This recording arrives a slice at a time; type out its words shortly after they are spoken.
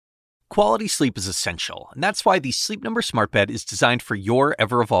Quality sleep is essential, and that's why the Sleep Number Smart Bed is designed for your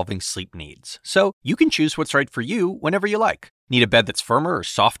ever-evolving sleep needs. So you can choose what's right for you whenever you like. Need a bed that's firmer or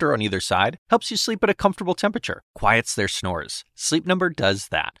softer on either side? Helps you sleep at a comfortable temperature, quiets their snores. Sleep Number does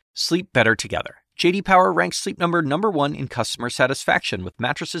that. Sleep better together. J.D. Power ranks Sleep Number #1 in customer satisfaction with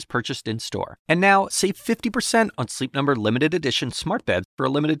mattresses purchased in-store. And now, save 50% on Sleep Number limited edition smart beds for a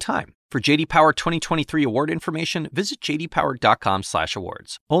limited time. For J.D. Power 2023 award information, visit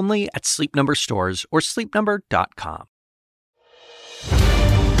jdpower.com/awards. Only at Sleep Number stores or sleepnumber.com.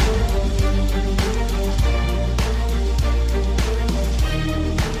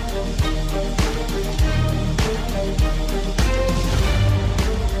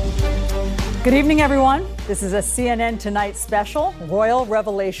 Good evening, everyone. This is a CNN Tonight special, Royal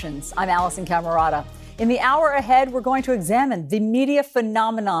Revelations. I'm Allison Camerata. In the hour ahead, we're going to examine the media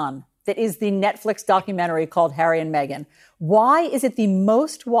phenomenon that is the Netflix documentary called Harry and Meghan. Why is it the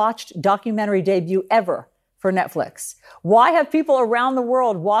most watched documentary debut ever for Netflix? Why have people around the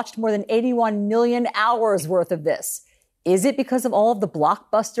world watched more than 81 million hours worth of this? Is it because of all of the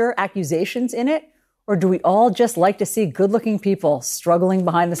blockbuster accusations in it? Or do we all just like to see good-looking people struggling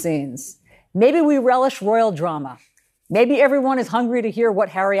behind the scenes? Maybe we relish royal drama. Maybe everyone is hungry to hear what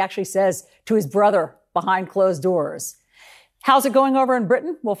Harry actually says to his brother behind closed doors. How's it going over in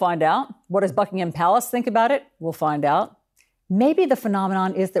Britain? We'll find out. What does Buckingham Palace think about it? We'll find out. Maybe the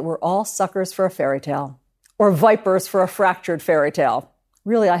phenomenon is that we're all suckers for a fairy tale, or vipers for a fractured fairy tale.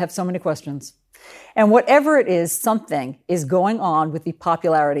 Really, I have so many questions. And whatever it is, something is going on with the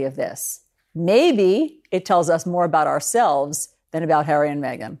popularity of this. Maybe it tells us more about ourselves than about Harry and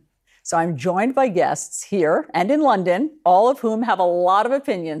Meghan. So I'm joined by guests here and in London, all of whom have a lot of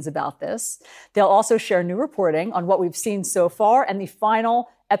opinions about this. They'll also share new reporting on what we've seen so far and the final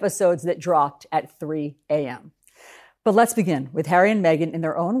episodes that dropped at 3 a.m. But let's begin with Harry and Meghan in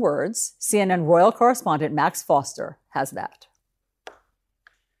their own words. CNN royal correspondent Max Foster has that.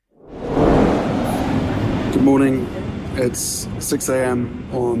 Good morning. It's 6 a.m.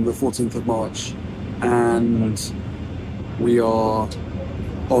 on the 14th of March, and we are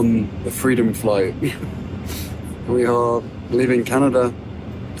on the Freedom flight. We are leaving Canada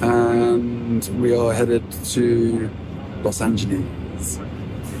and we are headed to Los Angeles.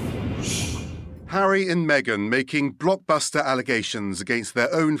 Harry and Meghan making blockbuster allegations against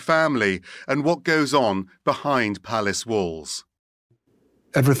their own family and what goes on behind palace walls.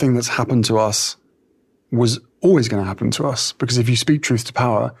 Everything that's happened to us was always going to happen to us, because if you speak truth to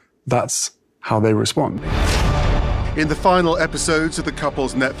power, that's how they respond. In the final episodes of the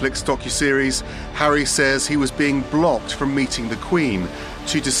couple's Netflix docuseries, Harry says he was being blocked from meeting the Queen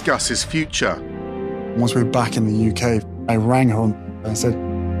to discuss his future. Once we were back in the UK, I rang her and I said,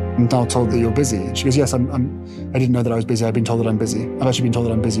 "I'm now told that you're busy." And she goes, "Yes, I didn't know that I was busy. I've been told that I'm busy. I've actually been told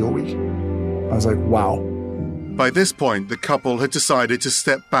that I'm busy all week." I was like, wow. By this point, the couple had decided to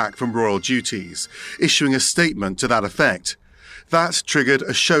step back from royal duties, issuing a statement to that effect. That triggered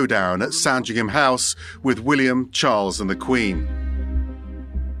a showdown at Sandringham House with William, Charles and the Queen.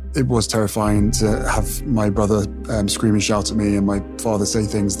 It was terrifying to have my brother scream and shout at me, and my father say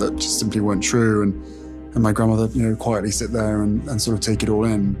things that just simply weren't true, and my grandmother, quietly sit there and sort of take it all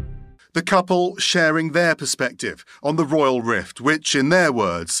in. The couple sharing their perspective on the royal rift, which, in their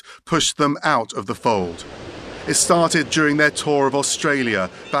words, pushed them out of the fold. It started during their tour of Australia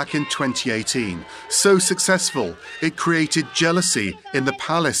back in 2018. So successful, it created jealousy in the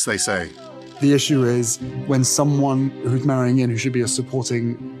palace, they say. The issue is when someone who's marrying in, who should be a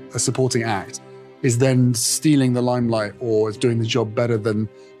supporting act, is then stealing the limelight or is doing the job better than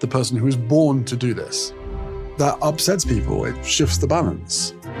the person who was born to do this. That upsets people. It shifts the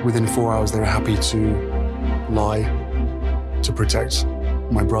balance. Within 4 hours, they were happy to lie to protect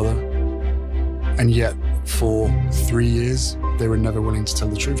my brother. And yet, for 3 years, they were never willing to tell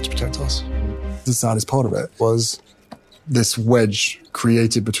the truth to protect us. The saddest part of it was this wedge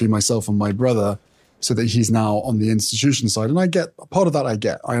created between myself and my brother so that he's now on the institution side. And I get, part of that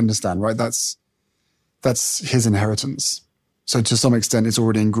I understand, right? That's his inheritance. So to some extent, it's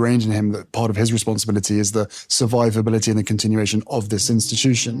already ingrained in him that part of his responsibility is the survivability and the continuation of this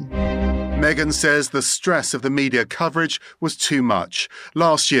institution. Meghan says the stress of the media coverage was too much,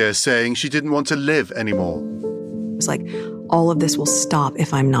 last year saying she didn't want to live anymore. It's like, all of this will stop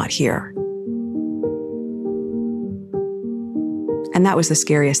if I'm not here. And that was the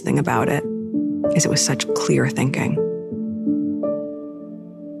scariest thing about it, is it was such clear thinking.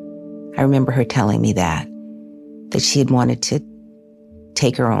 I remember her telling me that she had wanted to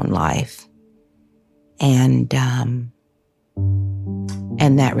take her own life. And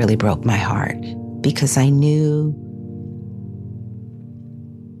that really broke my heart, because I knew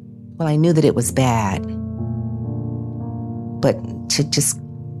Well, I knew that it was bad. But to just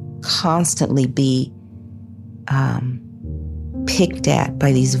constantly be picked at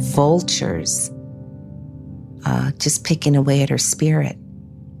by these vultures, just picking away at her spirit,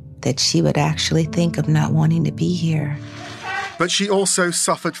 that she would actually think of not wanting to be here. But she also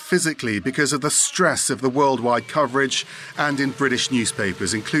suffered physically because of the stress of the worldwide coverage and in British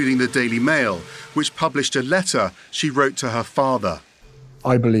newspapers, including the Daily Mail, which published a letter she wrote to her father.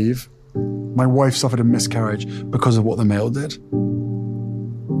 I believe my wife suffered a miscarriage because of what the Mail did.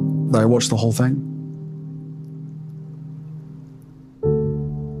 I watched the whole thing.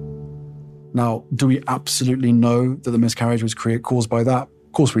 Now, do we absolutely know that the miscarriage was caused by that?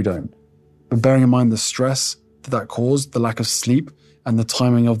 Of course we don't. But bearing in mind the stress that caused, the lack of sleep, and the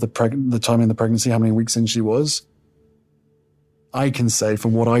timing of the pregnancy, how many weeks in she was, I can say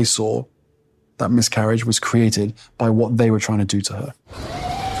from what I saw, that miscarriage was created by what they were trying to do to her.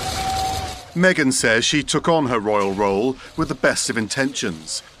 Meghan says she took on her royal role with the best of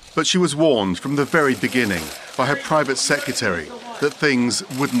intentions, but she was warned from the very beginning by her private secretary that things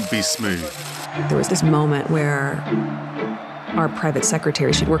wouldn't be smooth. There was this moment where our private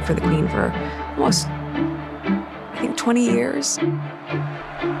secretary, she'd worked for the Queen for almost, I think, 20 years.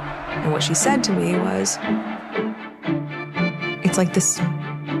 And what she said to me was, it's like this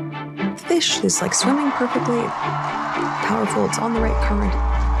fish is like swimming perfectly, powerful, it's on the right current.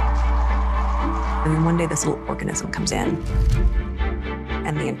 And then one day this little organism comes in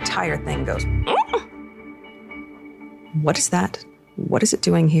and the entire thing goes, what is that? What is it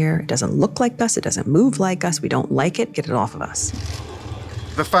doing here? It doesn't look like us. It doesn't move like us. We don't like it. Get it off of us.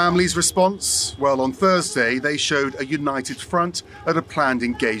 The family's response? Well, on Thursday, they showed a united front at a planned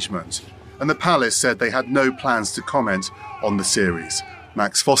engagement. And the palace said they had no plans to comment on the series.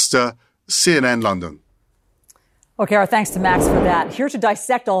 Max Foster, CNN London. Okay, our thanks to Max for that. Here to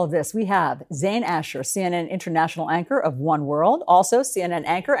dissect all of this, we have Zain Asher, CNN international anchor of One World, also CNN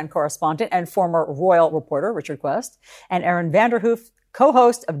anchor and correspondent and former royal reporter Richard Quest, and Erin Vanderhoof,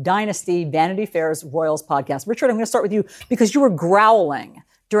 co-host of Dynasty, Vanity Fair's Royals podcast. Richard, I'm going to start with you because you were growling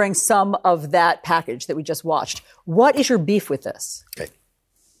during some of that package that we just watched. What is your beef with this? Okay.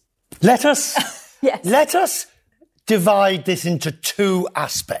 Let us divide this into two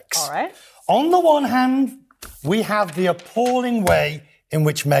aspects. All right. On the one hand, we have the appalling way in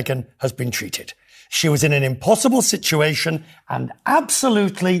which Meghan has been treated. She was in an impossible situation, and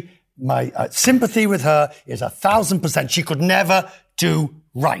absolutely my sympathy with her is 1,000%. She could never do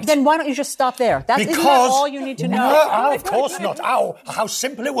right. Then why don't you just stop there? Isn't that all you need to know? No, of course not. How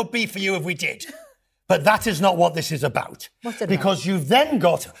simple it would be for you if we did. But that is not what this is about. What's it because you've then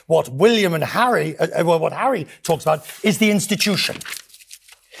got what William and Harry, what Harry talks about is the institution.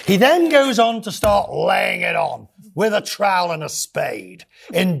 He then goes on to start laying it on with a trowel and a spade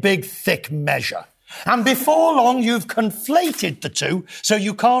in big, thick measure. And before long, you've conflated the two, so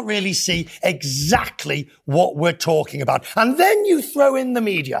you can't really see exactly what we're talking about. And then you throw in the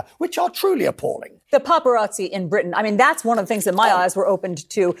media, which are truly appalling. The paparazzi in Britain, I mean, that's one of the things that my eyes were opened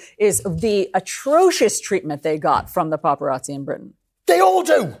to, is the atrocious treatment they got from the paparazzi in Britain. They all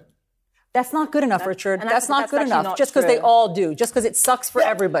do. That's not good enough, Richard. That's not good enough. Just because they all do. Just because it sucks for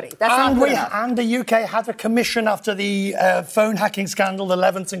everybody. That's not good enough. And the UK had a commission after the phone hacking scandal, the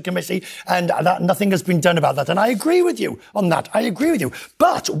Levinson Committee, and nothing has been done about that. And I agree with you on that. I agree with you.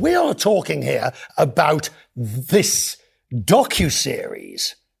 But we are talking here about this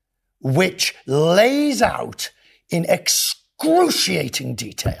docuseries which lays out in excruciating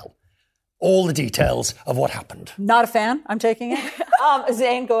detail all the details of what happened. Not a fan, I'm taking it.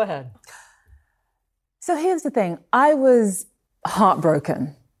 Zain, go ahead. So here's the thing. I was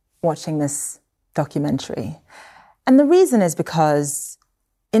heartbroken watching this documentary. And the reason is because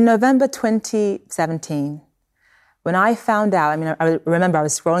in November 2017, when I found out, I remember I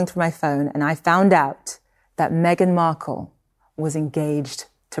was scrolling through my phone and I found out that Meghan Markle was engaged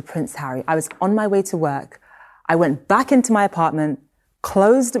to Prince Harry. I was on my way to work. I went back into my apartment,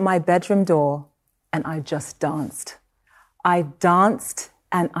 closed my bedroom door, and I just danced. I danced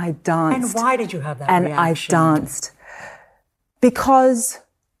and I danced. And why did you have that reaction? I danced. Because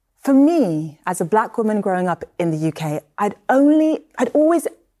for me, as a black woman growing up in the UK, I'd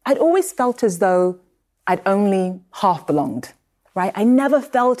always felt as though I'd only half belonged, right? I never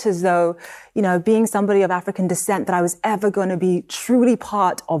felt as though, being somebody of African descent, that I was ever going to be truly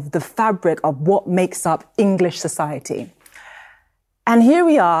part of the fabric of what makes up English society. And here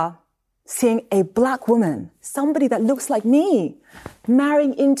we are, seeing a black woman, somebody that looks like me,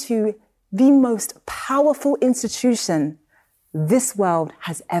 marrying into the most powerful institution this world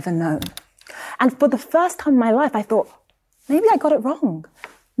has ever known. And for the first time in my life, I thought, maybe I got it wrong.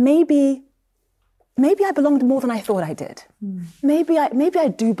 maybe I belonged more than I thought I did. Maybe I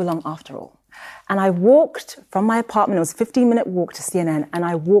do belong after all. And I walked from my apartment, it was a 15-minute walk to CNN, and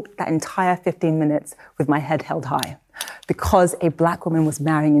I walked that entire 15 minutes with my head held high because a black woman was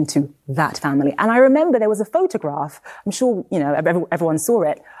marrying into that family. And I remember there was a photograph, I'm sure, everyone saw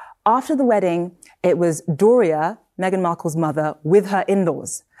it. After the wedding, it was Doria, Meghan Markle's mother, with her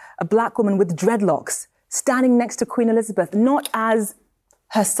in-laws, a black woman with dreadlocks, standing next to Queen Elizabeth, not as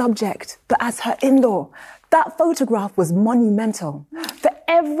her subject, but as her in-law. That photograph was monumental. For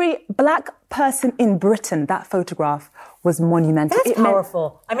every black person in Britain, that photograph was monumental. That's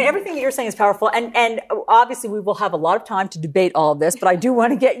powerful. I mean, everything that you're saying is powerful. And obviously we will have a lot of time to debate all of this, but I do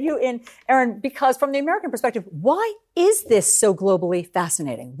want to get you in, Erin, because from the American perspective, why is this so globally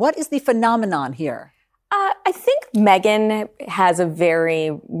fascinating? What is the phenomenon here? I think Meghan has a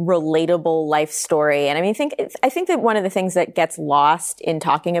very relatable life story. And I think that one of the things that gets lost in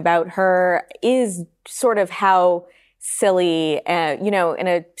talking about her is sort of how silly, in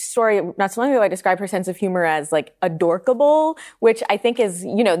a story not so long ago, I described her sense of humor as like adorkable, which I think is,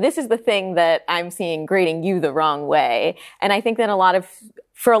 this is the thing that I'm seeing grating you the wrong way. And I think that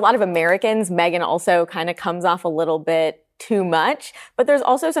for a lot of Americans, Meghan also kind of comes off a little bit too much, but there's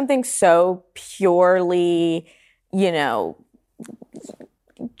also something so purely,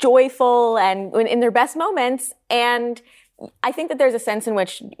 joyful and in their best moments. And I think that there's a sense in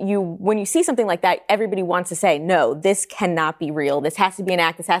which when you see something like that, everybody wants to say, no, this cannot be real. This has to be an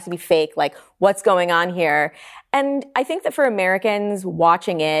act. This has to be fake. Like, what's going on here? And I think that for Americans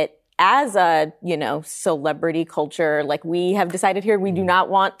watching it as a, celebrity culture, like we have decided here, we do not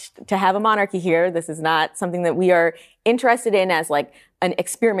want to have a monarchy here. This is not something that we are interested in as like an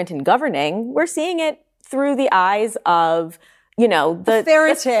experiment in governing. We're seeing it through the eyes of, the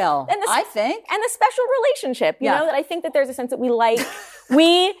fairy tale, I think. And the special relationship, that I think that there's a sense that we like,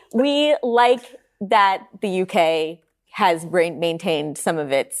 we like that the UK has maintained some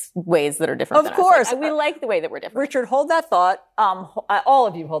of its ways that are different than us. Of course. We like the way that we're different. Richard, hold that thought. All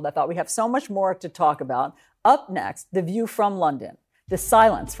of you hold that thought. We have so much more to talk about. Up next, the view from London. The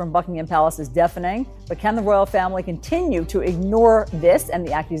silence from Buckingham Palace is deafening, but can the royal family continue to ignore this and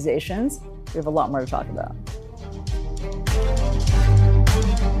the accusations? We have a lot more to talk about.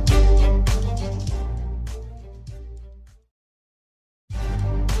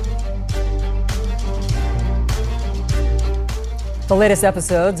 The latest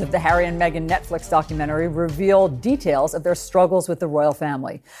episodes of the Harry and Meghan Netflix documentary reveal details of their struggles with the royal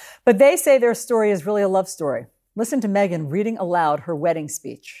family. But they say their story is really a love story. Listen to Meghan reading aloud her wedding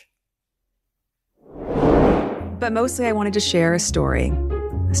speech. But mostly I wanted to share a story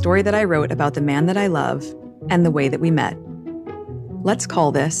that I wrote about the man that I love and the way that we met. Let's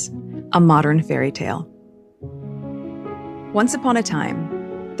call this a modern fairy tale. Once upon a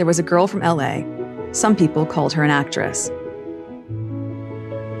time, there was a girl from LA. Some people called her an actress.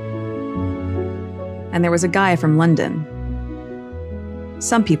 And there was a guy from London.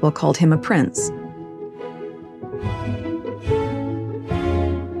 Some people called him a prince.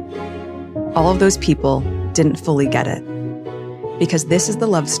 All of those people didn't fully get it, because this is the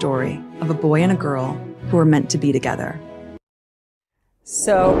love story of a boy and a girl who were meant to be together.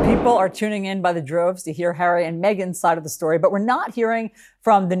 So people are tuning in by the droves to hear Harry and Meghan's side of the story, but we're not hearing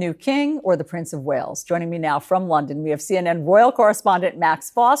from the new king or the Prince of Wales. Joining me now from London, we have CNN royal correspondent Max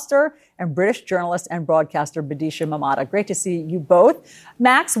Foster and British journalist and broadcaster Bidisha Mamata. Great to see you both.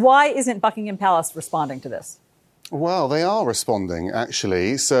 Max, why isn't Buckingham Palace responding to this? Well, they are responding,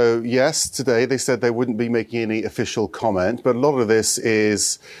 actually. So, yes, today they said they wouldn't be making any official comment, but a lot of this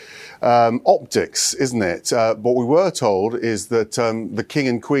is optics, isn't it? What we were told is that the King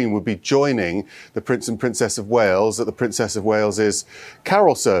and Queen would be joining the Prince and Princess of Wales at the Princess of Wales's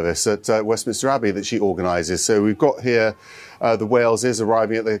carol service at Westminster Abbey that she organises. So we've got here the Waleses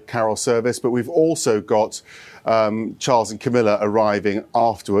arriving at the carol service, but we've also got Charles and Camilla arriving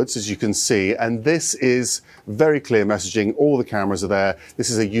afterwards, as you can see. And this is very clear messaging. All the cameras are there.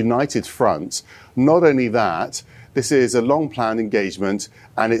 This is a united front. Not only that, this is a long-planned engagement,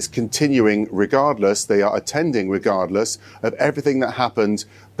 and it's continuing regardless. They are attending regardless of everything that happened.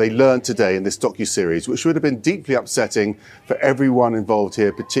 They learned today in this docuseries, which would have been deeply upsetting for everyone involved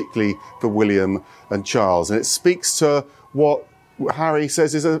here, particularly for William and Charles. And it speaks to what Harry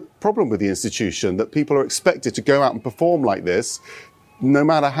says is a problem with the institution, that people are expected to go out and perform like this, no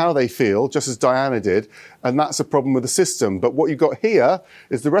matter how they feel, just as Diana did, and that's a problem with the system. But what you've got here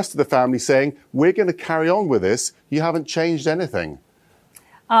is the rest of the family saying, we're going to carry on with this. You haven't changed anything.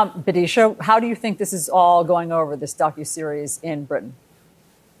 Bidisha, how do you think this is all going over, this docuseries in Britain?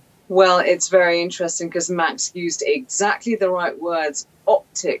 Well, it's very interesting because Max used exactly the right words,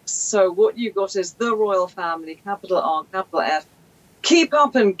 optics. So what you got is the royal family, capital R, capital F. Keep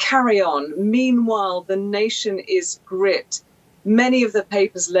up and carry on. Meanwhile, the nation is gripped. Many of the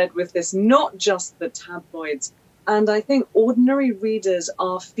papers led with this, not just the tabloids. And I think ordinary readers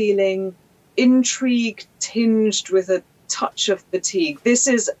are feeling intrigue tinged with a touch of fatigue. This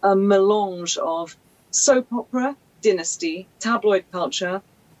is a melange of soap opera, dynasty, tabloid culture,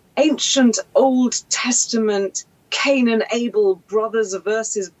 ancient Old Testament, Cain and Abel, brothers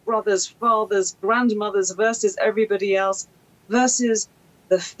versus brothers, fathers, grandmothers versus everybody else, versus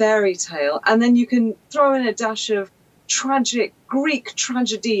the fairy tale. And then you can throw in a dash of tragic Greek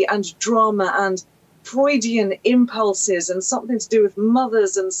tragedy and drama and Freudian impulses and something to do with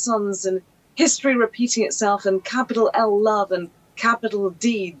mothers and sons and history repeating itself and capital L love and capital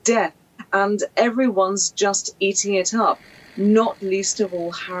D death. And everyone's just eating it up, not least of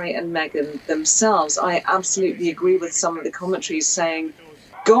all Harry and Meghan themselves. I absolutely agree with some of the commentaries saying,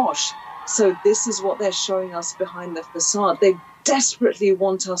 gosh, so this is what they're showing us behind the facade. They desperately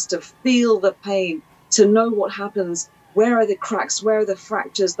want us to feel the pain, to know what happens. Where are the cracks? Where are the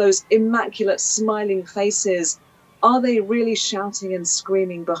fractures? Those immaculate smiling faces. Are they really shouting and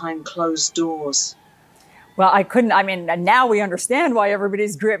screaming behind closed doors? Well, now we understand why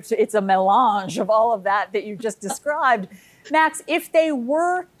everybody's gripped. It's a melange of all of that you just described. Max, if they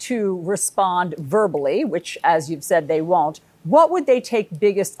were to respond verbally, which, as you've said, they won't, what would they take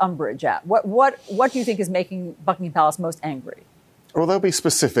biggest umbrage at? What do you think is making Buckingham Palace most angry? Well, there'll be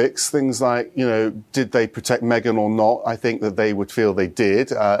specifics, things like, did they protect Meghan or not? I think that they would feel they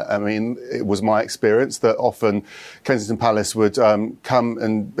did. It was my experience that often Kensington Palace would come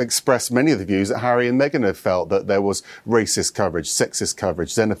and express many of the views that Harry and Meghan have felt, that there was racist coverage, sexist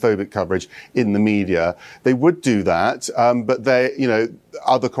coverage, xenophobic coverage in the media. They would do that, but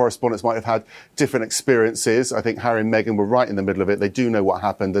other correspondents might have had different experiences. I think Harry and Meghan were right in the middle of it. They do know what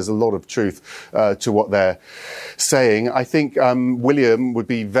happened. There's a lot of truth to what they're saying. I think William would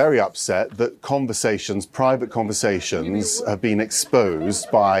be very upset that private conversations, have been exposed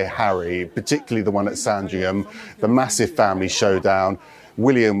by Harry, particularly the one at Sandringham, the massive family showdown.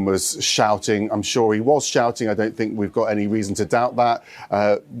 William was shouting. I'm sure he was shouting. I don't think we've got any reason to doubt that.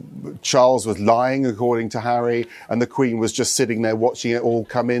 Charles was lying, according to Harry, and the Queen was just sitting there watching it all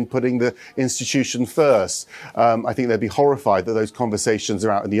come in, putting the institution first. I think they'd be horrified that those conversations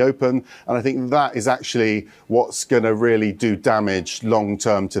are out in the open. And I think that is actually what's going to really do damage long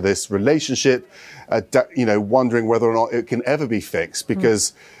term to this relationship, wondering whether or not it can ever be fixed,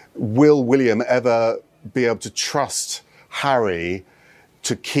 because will William ever be able to trust Harry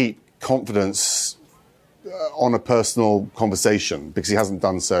to keep confidence on a personal conversation, because he hasn't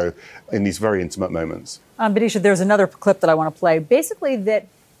done so in these very intimate moments. Bidisha, there's another clip that I want to play. Basically, that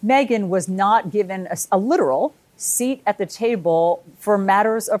Meghan was not given a literal seat at the table for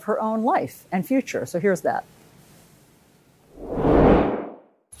matters of her own life and future. So here's that.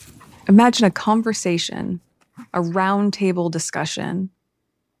 Imagine a conversation, a roundtable discussion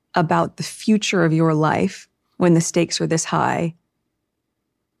about the future of your life when the stakes are this high.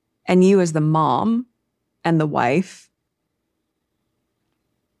 And you as the mom and the wife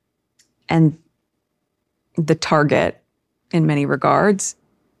and the target, in many regards,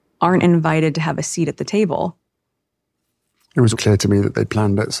 aren't invited to have a seat at the table. It was clear to me that they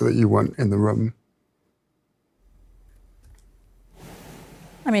planned it so that you weren't in the room.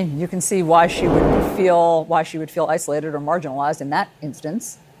 You can see why she would feel isolated or marginalized in that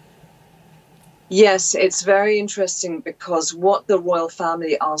instance. Yes, it's very interesting, because what the royal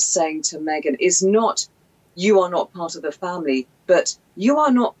family are saying to Meghan is not, you are not part of the family, but you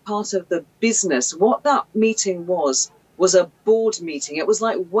are not part of the business. What that meeting was a board meeting. It was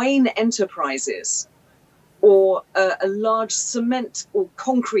like Wayne Enterprises or a large cement or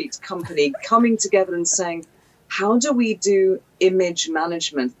concrete company coming together and saying, how do we do image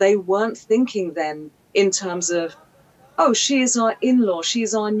management? They weren't thinking then in terms of, oh, she is our in-law,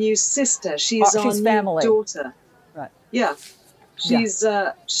 she's our new sister, she's our new family. Daughter. Right. Yeah.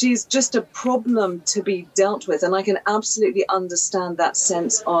 She's just a problem to be dealt with. And I can absolutely understand that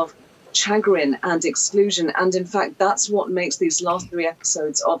sense of chagrin and exclusion. And in fact, that's what makes these last 3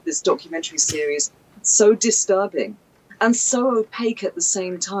 episodes of this documentary series so disturbing and so opaque at the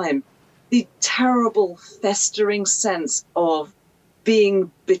same time. The terrible, festering sense of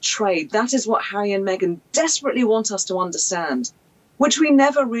being betrayed. That is what Harry and Meghan desperately want us to understand, which we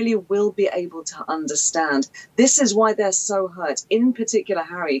never really will be able to understand. This is why they're so hurt, in particular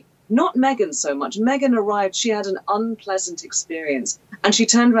Harry, not Meghan so much. Meghan arrived, she had an unpleasant experience, and she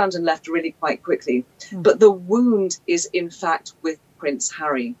turned around and left really quite quickly. But the wound is, in fact, with Prince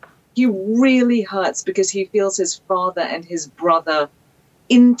Harry. He really hurts because he feels his father and his brother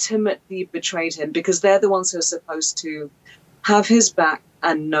intimately betrayed him, because they're the ones who are supposed to have his back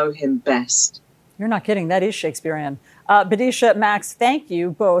and know him best. You're not kidding. That is Shakespearean. Bidisha, Max, thank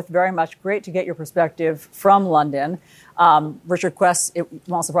you both very much. Great to get your perspective from London. Richard Quest, it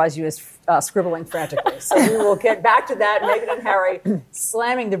won't surprise you, is scribbling frantically. So we will get back to that. Meghan and Harry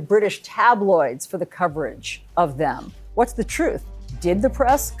slamming the British tabloids for the coverage of them. What's the truth? Did the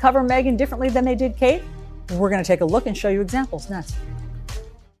press cover Meghan differently than they did Kate? We're going to take a look and show you examples next.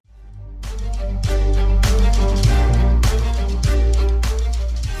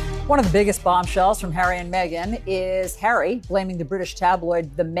 One of the biggest bombshells from Harry and Meghan is Harry blaming the British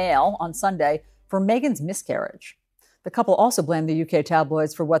tabloid The Mail on Sunday for Meghan's miscarriage. The couple also blamed the UK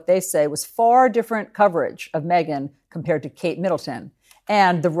tabloids for what they say was far different coverage of Meghan compared to Kate Middleton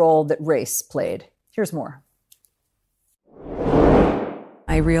and the role that race played. Here's more.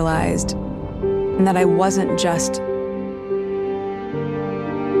 I realized that I wasn't just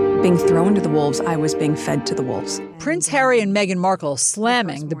being thrown to the wolves, I was being fed to the wolves. Prince Harry and Meghan Markle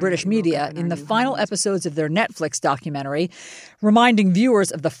slamming the British media in the final episodes of their Netflix documentary, reminding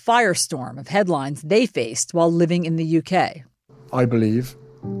viewers of the firestorm of headlines they faced while living in the UK. I believe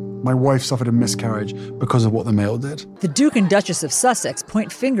my wife suffered a miscarriage because of what the Mail did. The Duke and Duchess of Sussex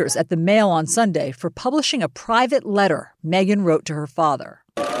point fingers at the Mail on Sunday for publishing a private letter Meghan wrote to her father.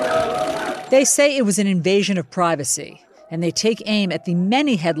 They say it was an invasion of privacy, and they take aim at the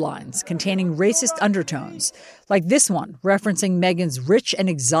many headlines containing racist undertones, like this one referencing Meghan's rich and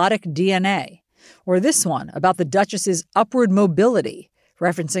exotic DNA, or this one about the Duchess's upward mobility,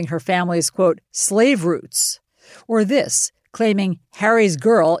 referencing her family's, quote, slave roots, or this claiming Harry's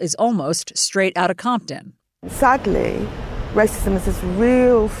girl is almost straight out of Compton. Sadly, racism is as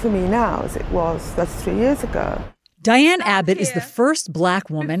real for me now as it was 33 years ago. Diane Abbott is the first black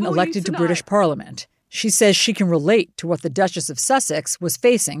woman elected to British Parliament. She says she can relate to what the Duchess of Sussex was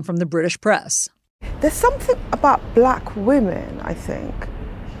facing from the British press. There's something about black women, I think,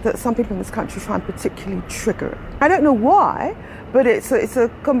 that some people in this country find particularly triggering. I don't know why, but it's a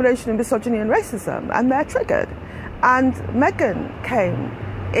combination of misogyny and racism, and they're triggered. And Meghan came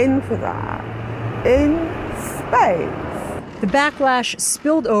in for that in spades. The backlash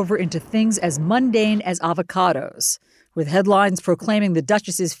spilled over into things as mundane as avocados, with headlines proclaiming the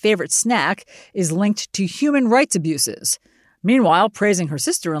Duchess's favorite snack is linked to human rights abuses. Meanwhile, praising her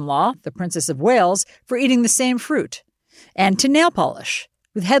sister-in-law, the Princess of Wales, for eating the same fruit. And to nail polish,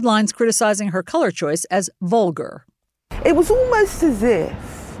 with headlines criticizing her color choice as vulgar. It was almost as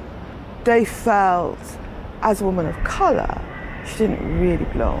if they felt, as a woman of color, she didn't really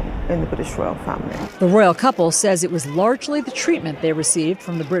belong in the British royal family. The royal couple says it was largely the treatment they received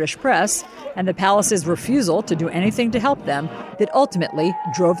from the British press and the palace's refusal to do anything to help them that ultimately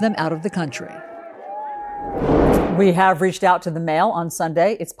drove them out of the country. We have reached out to the Mail on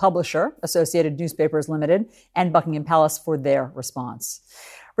Sunday, its publisher, Associated Newspapers Limited, and Buckingham Palace for their response.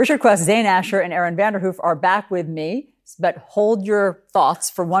 Richard Quest, Zain Asher, and Aaron Vanderhoof are back with me. But hold your thoughts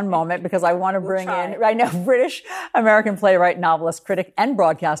for one moment, because I want to bring in right now British-American playwright, novelist, critic, and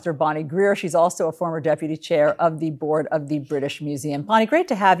broadcaster Bonnie Greer. She's also a former deputy chair of the board of the British Museum. Bonnie, great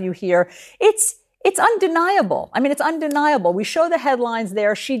to have you here. It's undeniable. I mean, it's undeniable. We show the headlines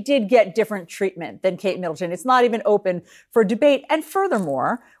there. She did get different treatment than Kate Middleton. It's not even open for debate. And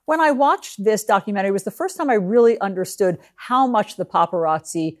furthermore, when I watched this documentary, it was the first time I really understood how much the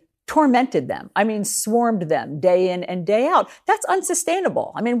paparazzi tormented them. I mean, swarmed them day in and day out. That's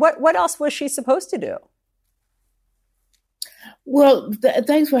unsustainable. I mean, what else was she supposed to do? Well,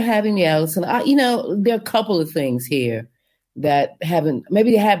 thanks for having me, Allison. There are a couple of things here that have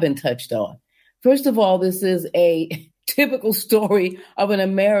been touched on. First of all, this is a typical story of an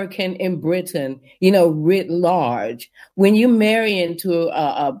American in Britain, writ large. When you marry into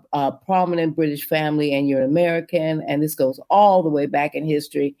a prominent British family and you're American, and this goes all the way back in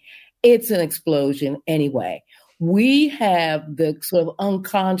history, it's an explosion anyway. We have the sort of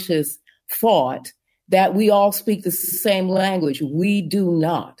unconscious thought that we all speak the same language. We do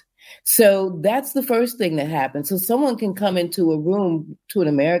not. So that's the first thing that happens. So someone can come into a room to an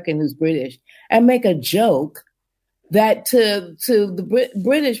American who's British and make a joke that to the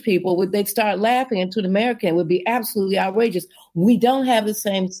British people, they'd start laughing, and to an American it would be absolutely outrageous. We don't have the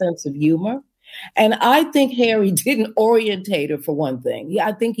same sense of humor. And I think Harry didn't orientate her, for one thing.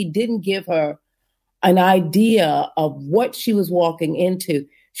 I think he didn't give her an idea of what she was walking into.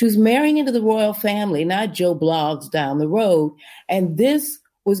 She was marrying into the royal family, not Joe Bloggs down the road. And this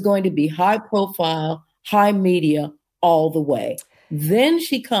was going to be high profile, high media all the way. Then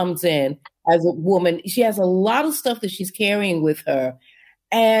she comes in as a woman. She has a lot of stuff that she's carrying with her,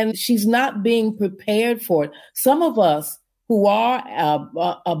 and she's not being prepared for it. Some of us who are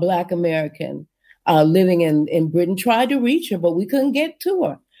a Black American living in Britain tried to reach her, but we couldn't get to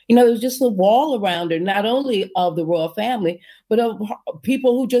her. You know, there was just a wall around her, not only of the royal family, but of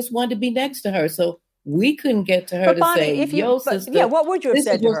people who just wanted to be next to her. So we couldn't get to her but to Bonnie, say, sister, yeah, what would you have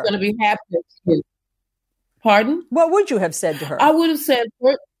said to her? This is what's going to be happening. Pardon? What would you have said to her? I would have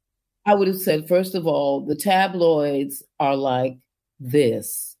said, first of all, the tabloids are like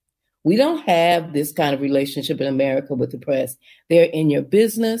this. We don't have this kind of relationship in America with the press. They're in your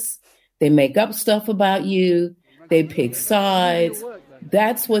business. They make up stuff about you. They pick sides.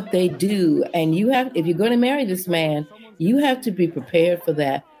 That's what they do. And if you're going to marry this man, you have to be prepared for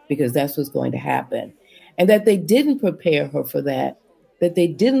that, because that's what's going to happen. And that they didn't prepare her for that they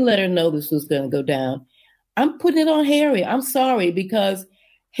didn't let her know this was going to go down. I'm putting it on Harry. I'm sorry, because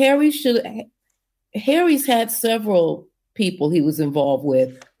Harry's had several people he was involved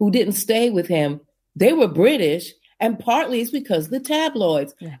with who didn't stay with him. They were British, and partly it's because of the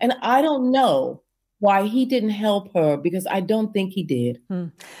tabloids. Yeah. And I don't know why he didn't help her, because I don't think he did.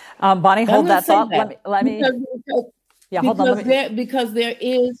 Bonnie, hold that thought. Let me. Because there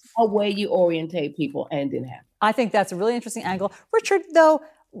is a way you orientate people, and it didn't happen. I think that's a really interesting angle. Richard, though,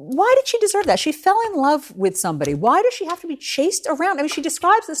 why did she deserve that? She fell in love with somebody. Why does she have to be chased around? I mean, she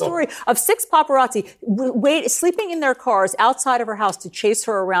describes the story of 6 paparazzi sleeping in their cars outside of her house to chase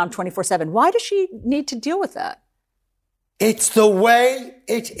her around 24/7. Why does she need to deal with that? It's the way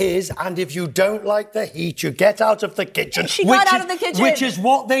it is, and if you don't like the heat, you get out of the kitchen. She got out of the kitchen. Which is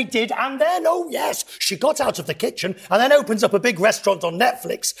what they did, and then, she got out of the kitchen and then opens up a big restaurant on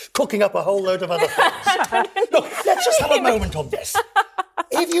Netflix, cooking up a whole load of other things. Look, let's just have a moment on this.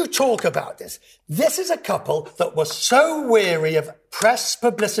 If you talk about this is a couple that was so weary of press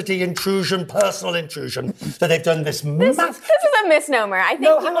publicity intrusion, personal intrusion, that they've done this. This is a misnomer. I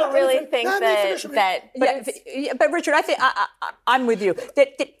think people really think that. But Richard, I think I'm with you. That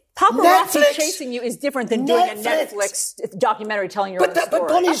paparazzi chasing you is different than doing a Netflix documentary telling your own story. But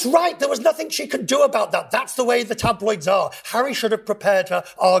Bonnie's right. There was nothing she could do about that. That's the way the tabloids are. Harry should have prepared her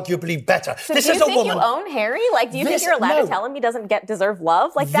arguably better. So do you think you own Harry? Like, do you think you're allowed to tell him he doesn't deserve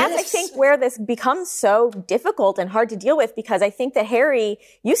love? Like, that's, I think, where this becomes so difficult and hard to deal with, because I think that Harry,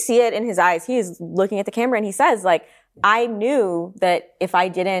 you see it in his eyes. He is looking at the camera and he says, like, I knew that if I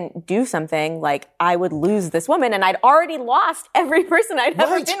didn't do something, like, I would lose this woman, and I'd already lost every person I'd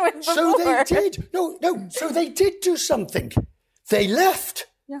ever been with before. So they did. So they did do something. They left.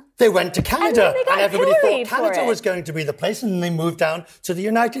 Yeah. They went to Canada, and everybody thought Canada was was going to be the place, and they moved down to the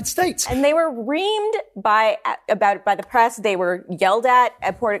United States. And they were reamed by the press. They were yelled at,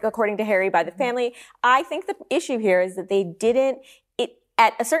 according to Harry, by the family. I think the issue here is that they didn't.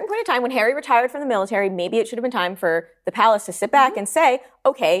 At a certain point in time, when Harry retired from the military, maybe it should have been time for the palace to sit back and say,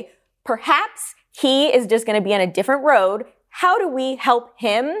 okay, perhaps he is just going to be on a different road. How do we help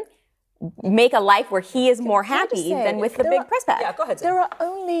him make a life where he is more happy than with the big press pack? Yeah, go ahead. There are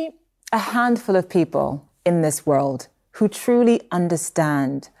only a handful of people in this world who truly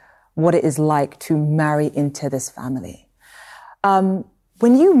understand what it is like to marry into this family. When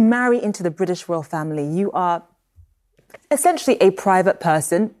you marry into the British royal family, you are essentially a private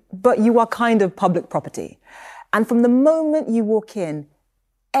person, but you are kind of public property. And from the moment you walk in,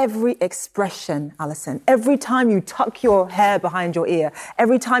 every expression, Alison, every time you tuck your hair behind your ear,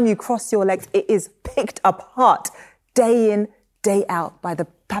 every time you cross your legs, it is picked apart day in, day out by the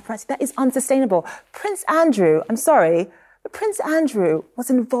paparazzi. That is unsustainable. Prince Andrew, I'm sorry, but Prince Andrew was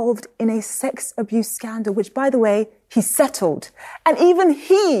involved in a sex abuse scandal, which, by the way, he settled. And even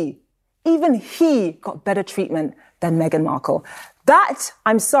he got better treatment than Meghan Markle. That,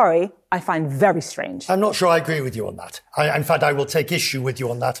 I'm sorry, I find very strange. I'm not sure I agree with you on that. In fact, I will take issue with you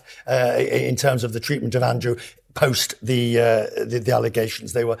on that in terms of the treatment of Andrew post the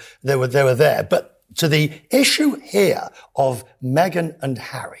allegations. They were there. But to the issue here of Meghan and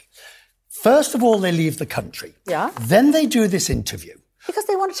Harry, first of all, they leave the country. Yeah. Then they do this interview. Because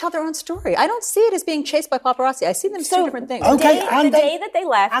they want to tell their own story. I don't see it as being chased by paparazzi. I see them as two different things. Okay, the day that they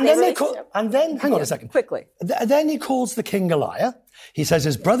left, hang on a second. Quickly. Then he calls the king a liar. He says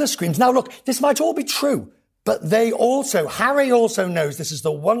his brother screams. Now, look, this might all be true, but Harry also knows this is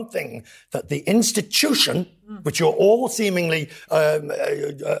the one thing that the institution, which you're all seemingly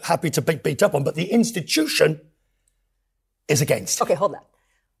happy to beat up on, but the institution is against. Okay, hold that.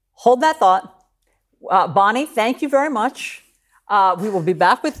 Hold that thought. Bonnie, thank you very much. We will be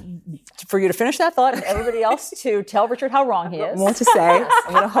back for you to finish that thought and everybody else to tell Richard how wrong he is. More to say.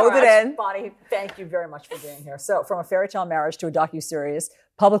 I'm going to hold it in. Bonnie, thank you very much for being here. So, from a fairy tale marriage to a docuseries,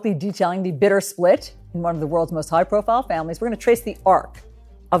 publicly detailing the bitter split in one of the world's most high-profile families, we're going to trace the arc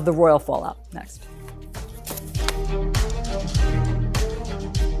of the royal fallout next.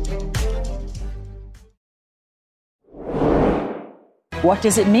 What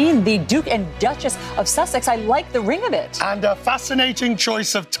does it mean? The Duke and Duchess of Sussex. I like the ring of it. And a fascinating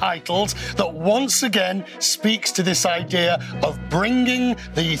choice of titles that once again speaks to this idea of bringing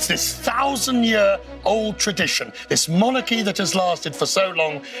this 1,000-year-old tradition, this monarchy that has lasted for so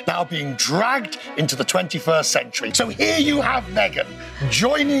long, now being dragged into the 21st century. So here you have Meghan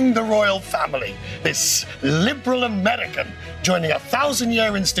joining the royal family, this liberal American joining a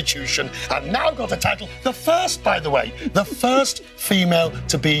 1,000-year institution, and now got a title, the first, by the way, the first female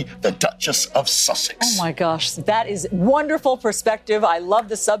to be the Duchess of Sussex. Oh my gosh, that is wonderful perspective. I love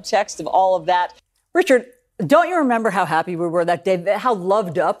the subtext of all of that. Richard, don't you remember how happy we were that day, how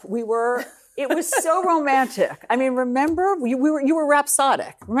loved up we were? It was so romantic. I mean, remember, you were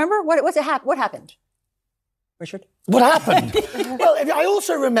rhapsodic. Remember what happened? Richard? What happened? Well, I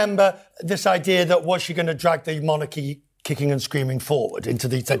also remember this idea that was she going to drag the monarchy kicking and screaming forward into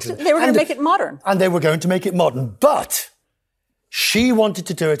the... They were going to make it modern. And they were going to make it modern. But she wanted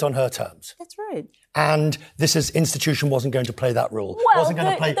to do it on her terms. That's right. And this institution wasn't going to play that role. Well, wasn't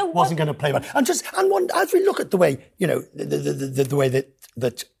going to play that. And as we look at the way, the way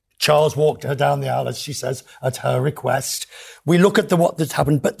that Charles walked her down the aisle, as she says, at her request, we look at what that's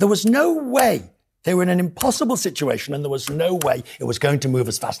happened. But there was no way. They were in an impossible situation, and there was no way it was going to move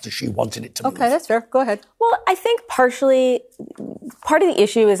as fast as she wanted it to move. Okay, that's fair. Go ahead. Well, I think part of the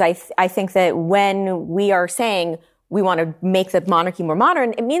issue is I think that when we are saying we want to make the monarchy more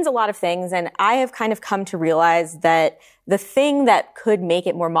modern, it means a lot of things. And I have kind of come to realize that the thing that could make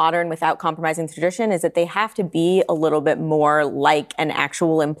it more modern without compromising the tradition is that they have to be a little bit more like an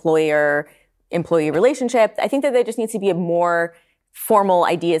actual employer-employee relationship. I think that there just needs to be a more formal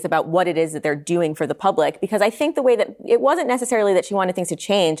ideas about what it is that they're doing for the public, because I think the way that it wasn't necessarily that she wanted things to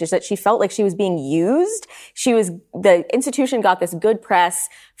change, is that she felt like she was being used. The institution got this good press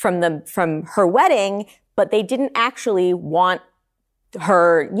from her wedding, but they didn't actually want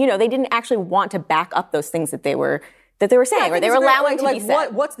her, they didn't actually want to back up those things that they were saying, or they were allowing to be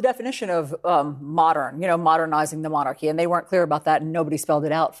said. What's the definition of modern, modernizing the monarchy? And they weren't clear about that, and nobody spelled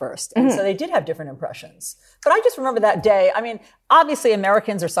it out first. And so they did have different impressions. But I just remember that day. I mean, obviously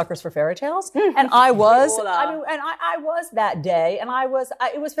Americans are suckers for fairy tales. And I was, I was that day. And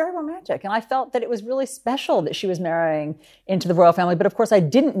it was very romantic. And I felt that it was really special that she was marrying into the royal family. But of course, I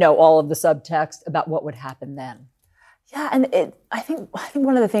didn't know all of the subtext about what would happen then. Yeah, and I think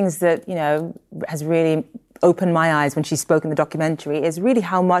one of the things that, has really opened my eyes when she spoke in the documentary is really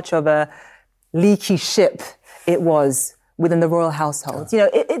how much of a leaky ship it was within the royal household.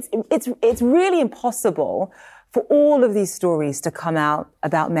 It's really impossible for all of these stories to come out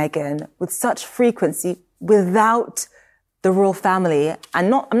about Meghan with such frequency without the royal family, and I'm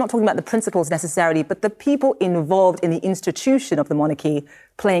not talking about the principals necessarily, but the people involved in the institution of the monarchy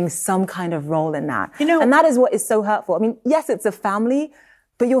playing some kind of role in that. And that is what is so hurtful. I mean, yes, it's a family,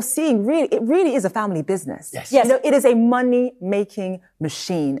 but you're seeing it really is a family business. Yes. It is a money-making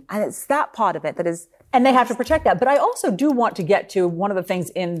machine. And it's that part of it that is... And they have to protect that. But I also do want to get to one of the things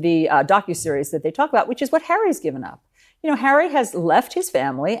in the docuseries that they talk about, which is what Harry's given up. Harry has left his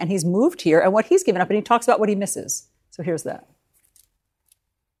family and he's moved here, and what he's given up, and he talks about what he misses. So here's that.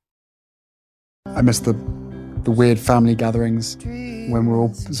 I miss the weird family gatherings when we're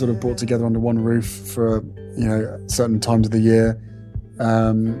all sort of brought together under one roof for, certain times of the year.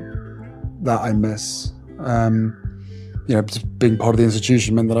 That I miss. Just being part of the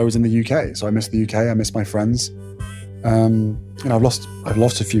institution meant that I was in the UK. So I miss the UK. I miss my friends. I've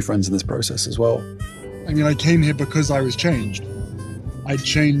lost a few friends in this process as well. I mean, I came here because I was changed. I'd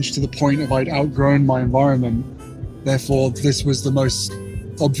changed to the point of I'd outgrown my environment. Therefore, this was the most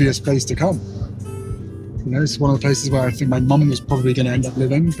obvious place to come. It's one of the places where I think my mum was probably going to end up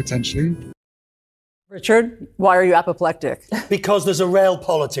living, potentially. Richard, why are you apoplectic? Because there's a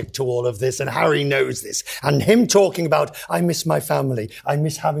realpolitik to all of this, and Harry knows this. And him talking about, I miss my family, I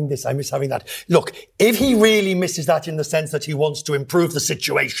miss having this, I miss having that. Look, if he really misses that in the sense that he wants to improve the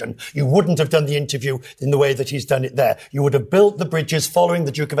situation, you wouldn't have done the interview in the way that he's done it there. You would have built the bridges following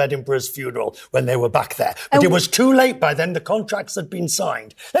the Duke of Edinburgh's funeral when they were back there. But it was too late by then. The contracts had been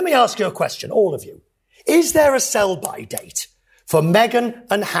signed. Let me ask you a question, all of you. Is there a sell-by date for Meghan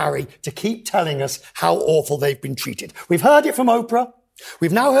and Harry to keep telling us how awful they've been treated? We've heard it from Oprah.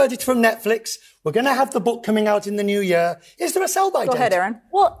 We've now heard it from Netflix. We're going to have the book coming out in the new year. Is there a sell-by date? Go ahead, Erin.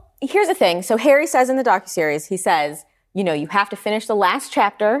 Well, here's the thing. So Harry says in the docuseries, he says, you have to finish the last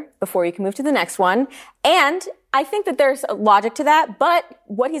chapter before you can move to the next one. And I think that there's a logic to that. But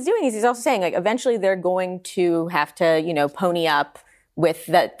what he's doing is he's also saying, eventually they're going to have to, pony up with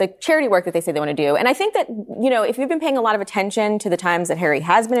the charity work that they say they want to do. And I think that, if you've been paying a lot of attention to the times that Harry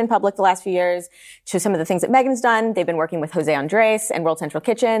has been in public the last few years, to some of the things that Meghan's done, they've been working with Jose Andres and World Central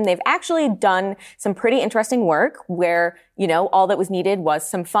Kitchen. They've actually done some pretty interesting work where, all that was needed was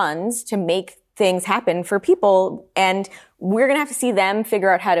some funds to make things happen for people. And we're going to have to see them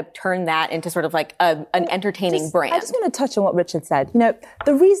figure out how to turn that into sort of like an entertaining brand. I just want to touch on what Richard said.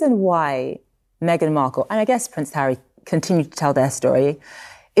 The reason why Meghan Markle, and I guess Prince Harry, continue to tell their story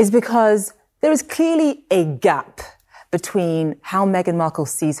is because there is clearly a gap between how Meghan Markle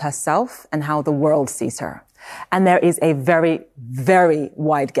sees herself and how the world sees her. And there is a very, very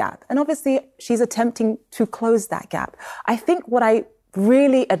wide gap. And obviously, she's attempting to close that gap. I think what I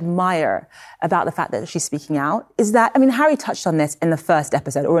really admire about the fact that she's speaking out is that, Harry touched on this in the first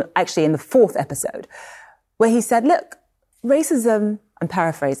episode, or actually in the fourth episode, where he said, look, racism, I'm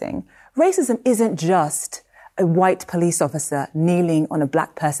paraphrasing, racism isn't just a white police officer kneeling on a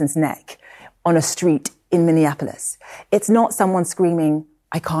black person's neck on a street in Minneapolis. It's not someone screaming,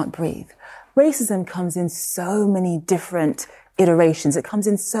 I can't breathe. Racism comes in so many different iterations. It comes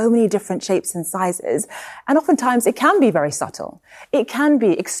in so many different shapes and sizes. And oftentimes it can be very subtle. It can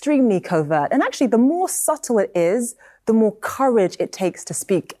be extremely covert. And actually, the more subtle it is, the more courage it takes to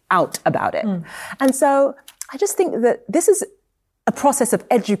speak out about it. And so I just think that this is a process of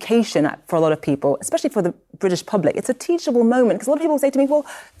education for a lot of people, especially for the British public. It's a teachable moment because a lot of people say to me, well,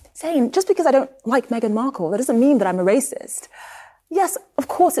 Zain, just because I don't like Meghan Markle, that doesn't mean that I'm a racist. Yes, of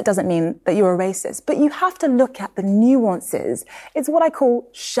course it doesn't mean that you're a racist, but you have to look at the nuances. It's what I call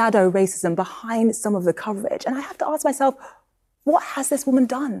shadow racism behind some of the coverage. And I have to ask myself, what has this woman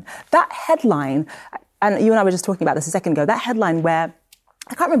done? That headline, and you and I were just talking about this a second ago, that headline where,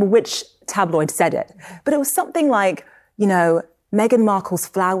 I can't remember which tabloid said it, but it was something like, Meghan Markle's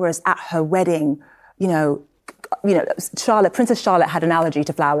flowers at her wedding, Princess Charlotte had an allergy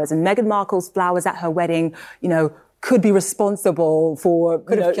to flowers, and Meghan Markle's flowers at her wedding, could be responsible for...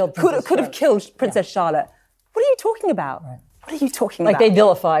 Could have killed Princess Charlotte. What are you talking about? Right. What are you talking about? Like they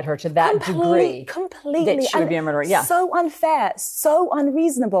vilified her to that degree. Completely. That she would be a murderer, yeah. So unfair, so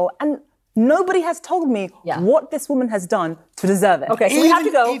unreasonable, and nobody has told me what this woman has done to deserve it. Okay, so we have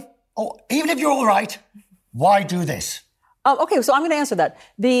to go... Even if you're all right, why do this? Okay, so I'm going to answer that.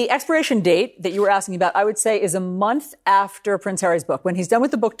 The expiration date that you were asking about, I would say, is a month after Prince Harry's book. When he's done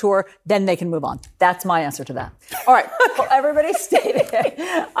with the book tour, then they can move on. That's my answer to that. All right, well, everybody stay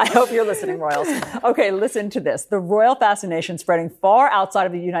there. I hope you're listening, Royals. Okay, listen to this. The royal fascination spreading far outside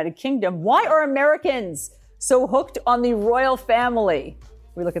of the United Kingdom. Why are Americans so hooked on the royal family?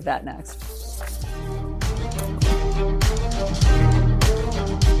 We look at that next.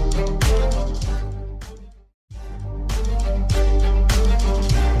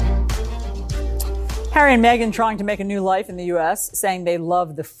 Harry and Meghan trying to make a new life in the U.S., saying they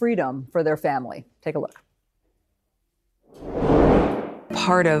love the freedom for their family. Take a look.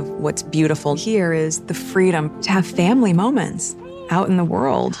 Part of what's beautiful here is the freedom to have family moments out in the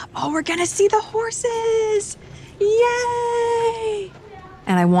world. Oh, we're going to see the horses. Yay!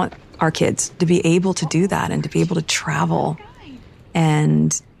 And I want our kids to be able to do that and to be able to travel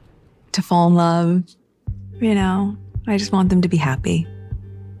and to fall in love. I just want them to be happy.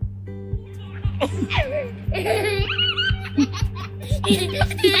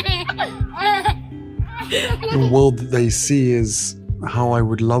 The world that they see is how I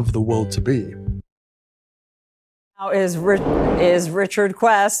would love the world to be. Now is Richard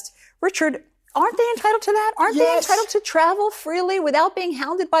Quest. Richard, aren't they entitled to that? Aren't they entitled to travel freely without being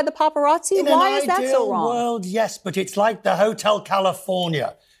hounded by the paparazzi? Why is that so wrong? In an ideal world, yes, but it's like the Hotel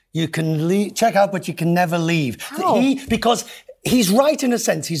California. You can check out, but you can never leave. How? Because he's right in a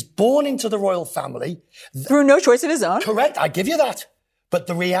sense. He's born into the royal family. Through no choice of his own. Correct, I give you that. But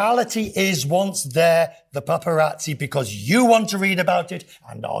the reality is once there, the paparazzi, because you want to read about it,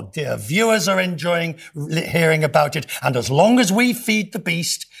 and our dear viewers are enjoying hearing about it, and as long as we feed the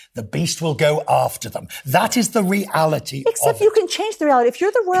beast will go after them. That is the reality. Except you can change the reality. If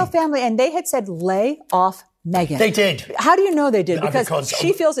you're the royal family and they had said, lay off Meghan. They did. How do you know they did? Because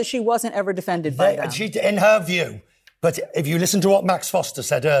she feels that she wasn't ever defended by them. In her view. But if you listen to what Max Foster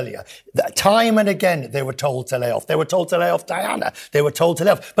said earlier, that time and again they were told to lay off. They were told to lay off Diana. They were told to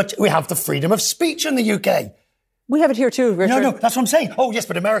lay off. But we have the freedom of speech in the UK. We have it here too, Richard. No, that's what I'm saying. Oh, yes,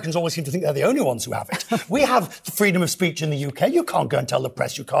 but Americans always seem to think they're the only ones who have it. We have the freedom of speech in the UK. You can't go and tell the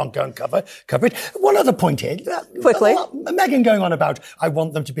press. You can't go and cover it. One other point here. Quickly. Meghan going on about, I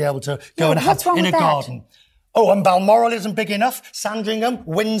want them to be able to go and have in a garden. Oh, and Balmoral isn't big enough. Sandringham,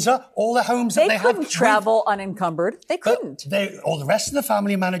 Windsor, all the homes that they have. They couldn't travel unencumbered. They couldn't. All the rest of the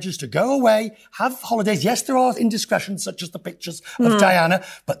family managers to go away, have holidays. Yes, there are indiscretions, such as the pictures of Diana,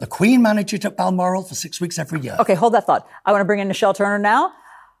 but the Queen managed at Balmoral for 6 weeks every year. Okay, hold that thought. I want to bring in Nichelle Turner now,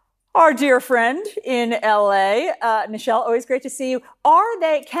 our dear friend in LA. Nichelle, always great to see you.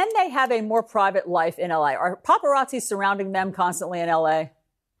 Can they have a more private life in LA? Are paparazzi surrounding them constantly in LA?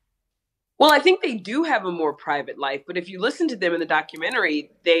 Well, I think they do have a more private life, but if you listen to them in the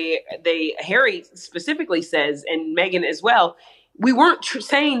documentary, Harry specifically says, and Meghan as well, we weren't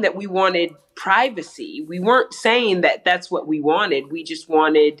saying that we wanted privacy. We weren't saying that that's what we wanted. We just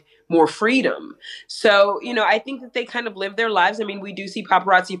wanted more freedom. So, I think that they kind of live their lives. I mean, we do see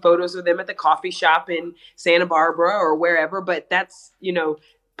paparazzi photos of them at the coffee shop in Santa Barbara or wherever, but that's,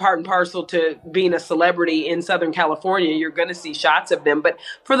 part and parcel to being a celebrity in Southern California. You're going to see shots of them. But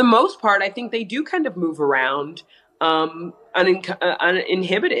for the most part, I think they do kind of move around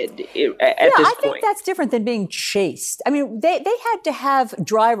uninhibited at this point. I think that's different than being chased. I mean, they had to have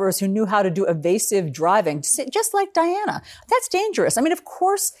drivers who knew how to do evasive driving, just like Diana. That's dangerous. I mean, of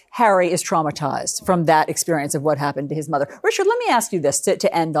course, Harry is traumatized from that experience of what happened to his mother. Richard, let me ask you this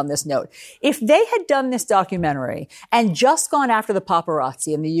to end on this note. If they had done this documentary and just gone after the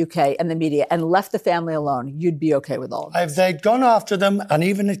paparazzi in the UK and the media and left the family alone, you'd be okay with all of this? If they'd gone after them and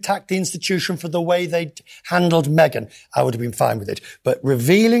even attacked the institution for the way they'd handled Meghan, I would have been fine with it. But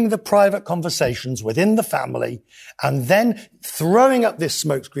revealing the private conversations within the family and then throwing up this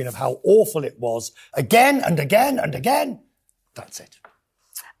smokescreen of how awful it was again and again and again, that's it.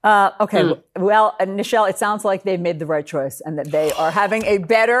 Okay. Well, Nichelle, it sounds like they've made the right choice and that they are having a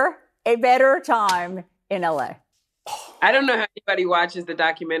better time in LA. I don't know how anybody watches the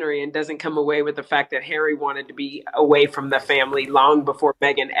documentary and doesn't come away with the fact that Harry wanted to be away from the family long before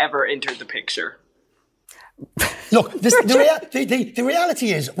Meghan ever entered the picture. Look, the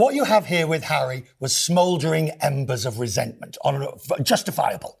reality is what you have here with Harry was smouldering embers of resentment,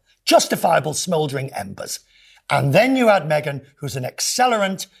 justifiable smouldering embers. And then you add Meghan, who's an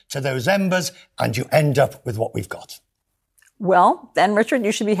accelerant to those embers, and you end up with what we've got. Well, then, Richard,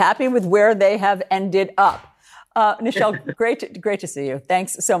 you should be happy with where they have ended up. Nichelle, great to see you.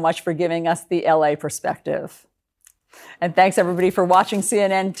 Thanks so much for giving us the LA perspective. And thanks, everybody, for watching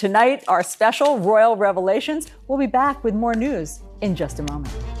CNN Tonight, our special Royal Revelations. We'll be back with more news in just a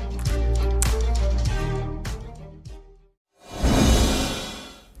moment.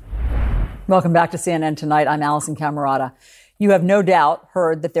 Welcome back to CNN Tonight. I'm Alison Camerata. You have no doubt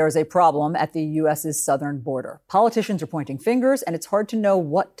heard that there is a problem at the U.S.'s southern border. Politicians are pointing fingers, and it's hard to know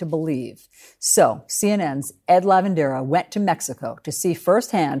what to believe. So CNN's Ed Lavandera went to Mexico to see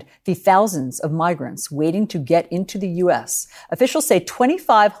firsthand the thousands of migrants waiting to get into the U.S. Officials say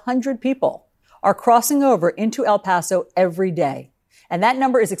 2,500 people are crossing over into El Paso every day. And that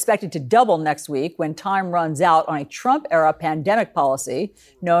number is expected to double next week when time runs out on a Trump-era pandemic policy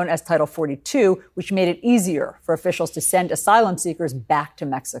known as Title 42, which made it easier for officials to send asylum seekers back to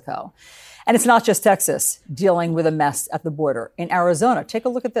Mexico. And it's not just Texas dealing with a mess at the border. In Arizona, take a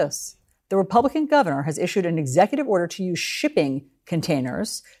look at this. The Republican governor has issued an executive order to use shipping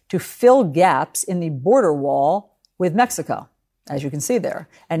containers to fill gaps in the border wall with Mexico, as you can see there.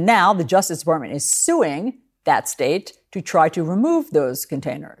 And now the Justice Department is suing that state to try to remove those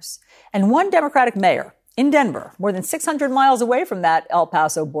containers. And one Democratic mayor in Denver, more than 600 miles away from that El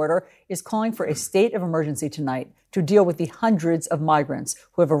Paso border, is calling for a state of emergency tonight to deal with the hundreds of migrants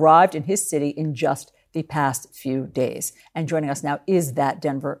who have arrived in his city in just the past few days. And joining us now is that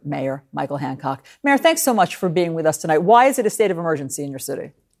Denver Mayor, Michael Hancock. Mayor, thanks so much for being with us tonight. Why is it a state of emergency in your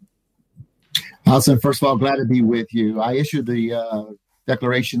city? Alison, first of all, glad to be with you. I issued the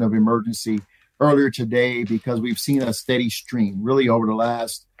declaration of emergency earlier today because we've seen a steady stream. Really, over the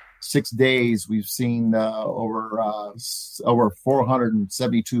last 6 days, we've seen over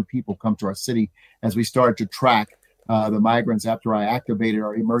 472 people come to our city as we started to track the migrants after I activated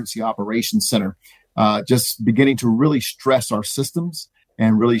our emergency operations center, just beginning to really stress our systems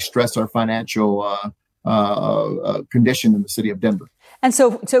and really stress our financial condition in the city of Denver. And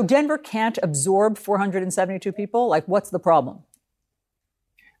so Denver can't absorb 472 people? Like, what's the problem?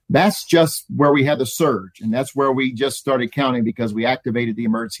 That's just where we had the surge, and that's where we just started counting because we activated the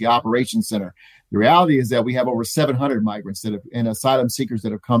Emergency Operations Center. The reality is that we have over 700 migrants and asylum seekers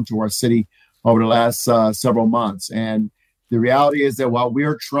that have come to our city over the last several months. And the reality is that while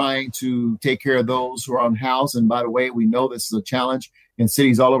we're trying to take care of those who are unhoused, and by the way, we know this is a challenge in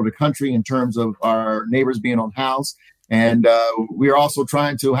cities all over the country in terms of our neighbors being unhoused, and we are also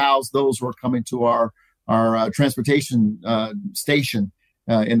trying to house those who are coming to our transportation station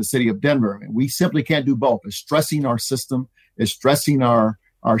in the city of Denver. We simply can't do both. It's stressing our system. It's stressing our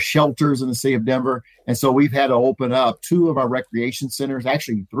shelters in the city of Denver. And so we've had to open up 2 of our recreation centers,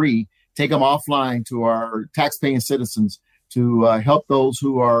 actually 3, take them offline to our taxpaying citizens to help those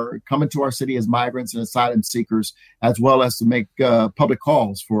who are coming to our city as migrants and asylum seekers, as well as to make public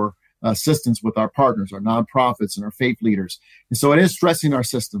calls for assistance with our partners, our nonprofits, and our faith leaders. And so it is stressing our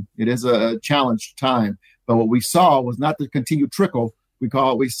system. It is a challenged time. But what we saw was not the continued trickle.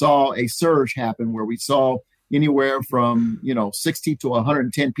 We saw a surge happen where we saw anywhere from 60 to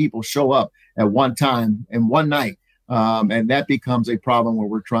 110 people show up at one time in one night. And that becomes a problem where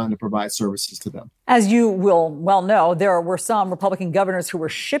we're trying to provide services to them. As you will well know, there were some Republican governors who were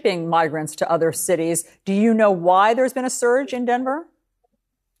shipping migrants to other cities. Do you know why there's been a surge in Denver?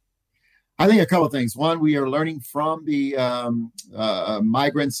 I think a couple of things. One, we are learning from the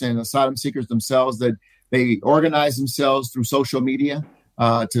migrants and asylum seekers themselves that they organize themselves through social media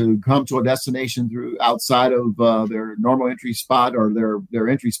to come to a destination through outside of their normal entry spot or their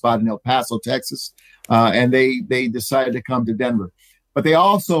entry spot in El Paso, Texas. And they decided to come to Denver. But they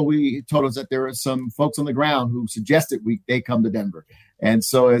also, told us that there are some folks on the ground who suggested they come to Denver. And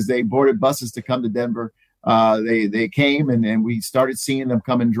so as they boarded buses to come to Denver, they came and we started seeing them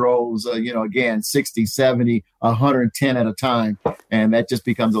come in droves, again, 60, 70, 110 at a time. And that just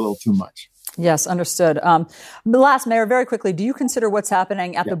becomes a little too much. Yes, understood. Last, Mayor, very quickly, do you consider what's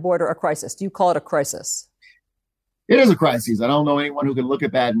happening at the border a crisis? Do you call it a crisis? It is a crisis. I don't know anyone who can look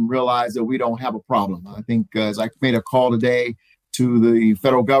at that and realize that we don't have a problem. I think as I made a call today to the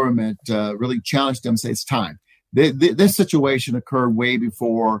federal government, really challenged them, say it's time. This situation occurred way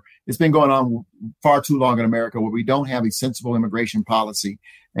before. It's been going on far too long in America where we don't have a sensible immigration policy.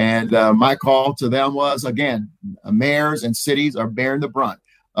 And my call to them was, again, mayors and cities are bearing the brunt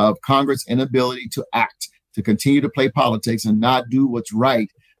of Congress' inability to act, to continue to play politics and not do what's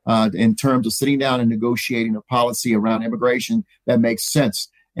right in terms of sitting down and negotiating a policy around immigration that makes sense.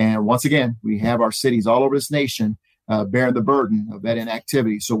 And once again, we have our cities all over this nation bearing the burden of that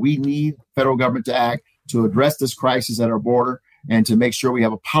inactivity. So we need federal government to act to address this crisis at our border and to make sure we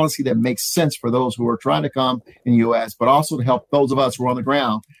have a policy that makes sense for those who are trying to come in the U.S., but also to help those of us who are on the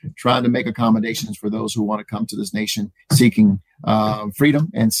ground trying to make accommodations for those who want to come to this nation seeking freedom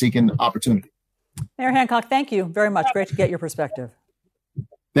and seeking opportunity. Mayor Hancock, thank you very much. Great to get your perspective.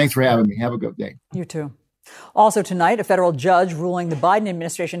 Thanks for having me. Have a good day. You too. Also tonight, a federal judge ruling the Biden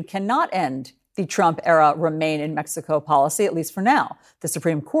administration cannot end the Trump-era Remain in Mexico policy, at least for now. The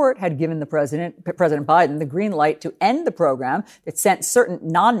Supreme Court had given President Biden the green light to end the program that sent certain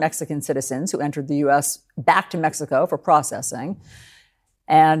non-Mexican citizens who entered the U.S. back to Mexico for processing.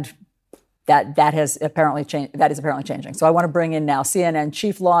 And that is apparently changing. So I want to bring in now CNN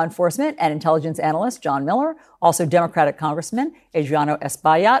Chief Law Enforcement and Intelligence Analyst John Miller, also Democratic Congressman Adriano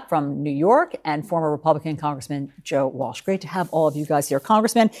Espaillat from New York, and former Republican Congressman Joe Walsh. Great to have all of you guys here.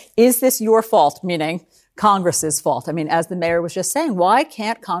 Congressman, is this your fault, meaning Congress's fault? I mean, as the mayor was just saying, why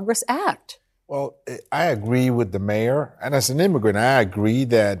can't Congress act? Well, I agree with the mayor. And as an immigrant, I agree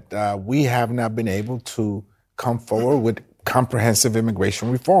that we have not been able to come forward with comprehensive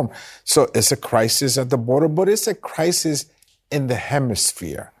immigration reform. So it's a crisis at the border, but it's a crisis in the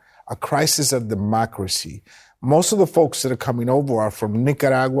hemisphere, a crisis of democracy. Most of the folks that are coming over are from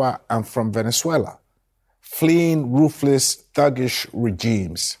Nicaragua and from Venezuela, fleeing ruthless, thuggish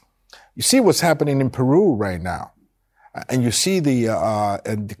regimes. You see what's happening in Peru right now. And you see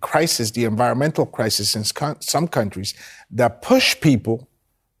the crisis, the environmental crisis in some countries that push people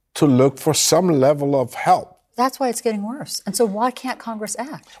to look for some level of help. That's why it's getting worse. And so why can't Congress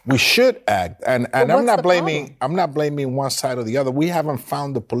act? We should act. And I'm not blaming one side or the other. We haven't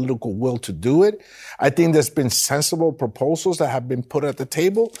found the political will to do it. I think there's been sensible proposals that have been put at the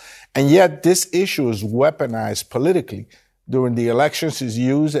table. And yet this issue is weaponized politically. During the elections is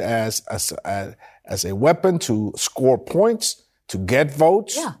used as a weapon to score points, to get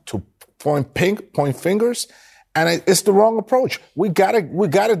votes, to point fingers. And it's the wrong approach. We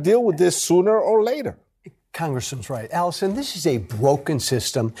gotta deal with this sooner or later. Congressman's right. Allison, this is a broken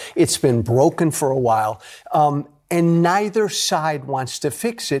system. It's been broken for a while. And neither side wants to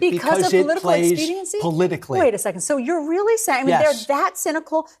fix it because it plays expediency? Politically. Wait a second. So you're really saying they're that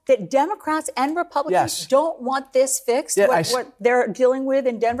cynical that Democrats and Republicans don't want this fixed, what they're dealing with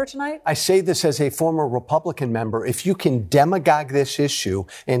in Denver tonight? I say this as a former Republican member. If you can demagogue this issue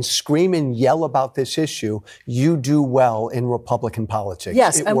and scream and yell about this issue, you do well in Republican politics.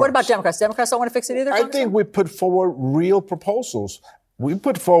 Yes, and what about Democrats? Democrats don't want to fix it either? I think we put forward real proposals. We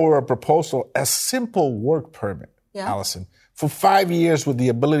put forward a proposal, a simple work permit. Allison. For 5 years with the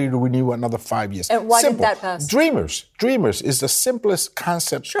ability to renew another 5 years. And why Simple. didn't that pass? Dreamers is the simplest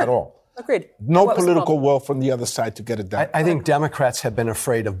concept at all. Agreed. No political will from the other side to get it done. I think Democrats have been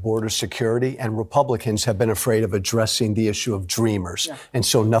afraid of border security, and Republicans have been afraid of addressing the issue of dreamers. Yeah. And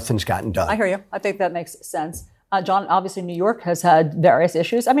so nothing's gotten done. I hear you. I think that makes sense. John, obviously New York has had various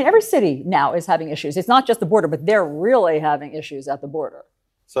issues. I mean, every city now is having issues. It's not just the border, but they're really having issues at the border.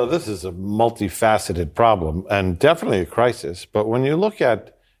 So this is a multifaceted problem and definitely a crisis. But when you look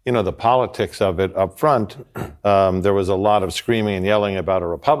at, the politics of it up front, there was a lot of screaming and yelling about a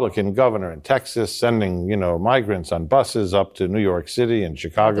Republican governor in Texas sending, migrants on buses up to New York City and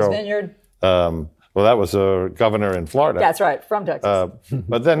Chicago. Vineyard. Well, that was a governor in Florida. That's right, from Texas.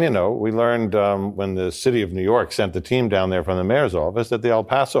 But then, we learned when the city of New York sent the team down there from the mayor's office that the El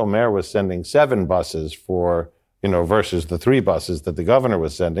Paso mayor was sending 7 buses for, versus the 3 buses that the governor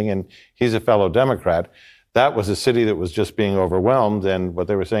was sending. And he's a fellow Democrat. That was a city that was just being overwhelmed. And what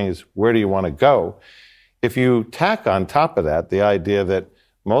they were saying is, where do you want to go? If you tack on top of that the idea that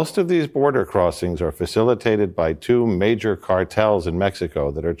most of these border crossings are facilitated by 2 major cartels in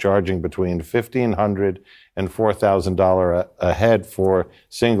Mexico that are charging between $1,500 and $4,000 a head for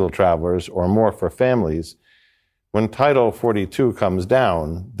single travelers or more for families. When Title 42 comes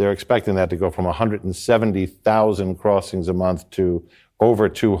down, they're expecting that to go from 170,000 crossings a month to over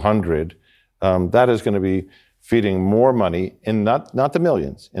 200. That is going to be feeding more money in not the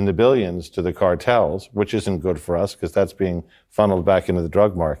millions, in the billions to the cartels, which isn't good for us because that's being funneled back into the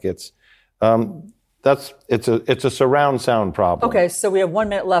drug markets. It's a surround sound problem. Okay, so we have 1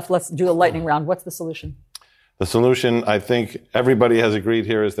 minute left. Let's do a lightning round. What's the solution? The solution, I think everybody has agreed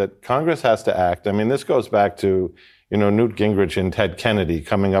here, is that Congress has to act. I mean, this goes back to, Newt Gingrich and Ted Kennedy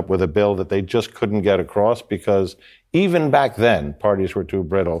coming up with a bill that they just couldn't get across because even back then, parties were too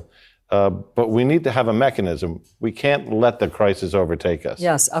brittle. But we need to have a mechanism. We can't let the crisis overtake us.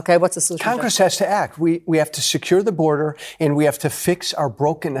 Yes. Okay. What's the solution? Congress has to act. We have to secure the border, and we have to fix our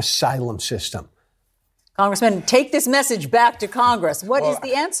broken asylum system. Congressman, take this message back to Congress. What is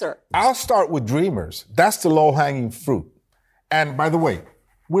the answer? I'll start with dreamers. That's the low-hanging fruit. And by the way,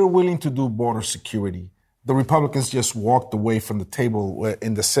 we're willing to do border security. The Republicans just walked away from the table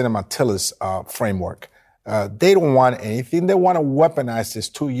in the Cinema Tillis framework. They don't want anything. They want to weaponize this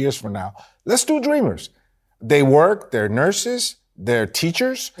 2 years from now. Let's do dreamers. They work, they're nurses, they're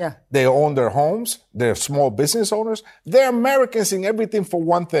teachers, they own their homes, they're small business owners. They're Americans in everything for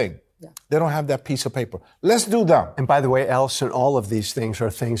one thing. They don't have that piece of paper. Let's do them. And by the way, Allison, all of these things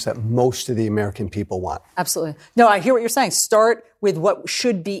are things that most of the American people want. Absolutely. No, I hear what you're saying. Start with what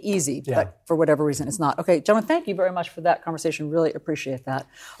should be easy, but for whatever reason, it's not. Okay, gentlemen, thank you very much for that conversation. Really appreciate that.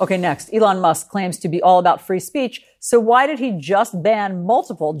 Okay, next. Elon Musk claims to be all about free speech. So why did he just ban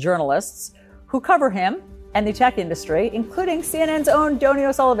multiple journalists who cover him and the tech industry, including CNN's own Donie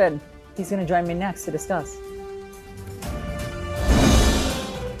O'Sullivan? He's going to join me next to discuss.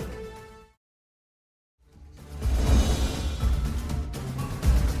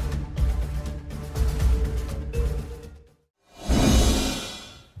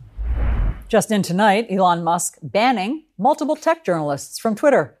 Just in tonight, Elon Musk banning multiple tech journalists from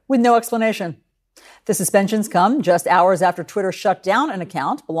Twitter with no explanation. The suspensions come just hours after Twitter shut down an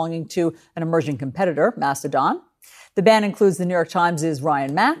account belonging to an emerging competitor, Mastodon. The ban includes the New York Times'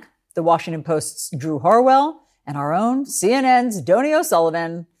 Ryan Mack, the Washington Post's Drew Harwell, and our own CNN's Donie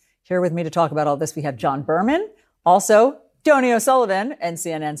O'Sullivan. Here with me to talk about all this, we have John Berman, also Donie O'Sullivan, and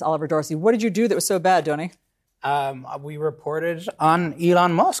CNN's Oliver Dorsey. What did you do that was so bad, Donie? We reported on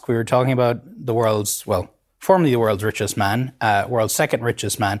Elon Musk. We were talking about formerly the world's richest man, world's second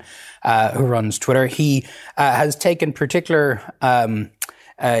richest man, who runs Twitter. He has taken particular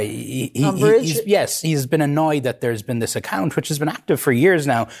he's been annoyed that there's been this account, which has been active for years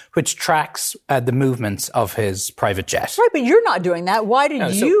now, which tracks the movements of his private jet. Right, but you're not doing that. Why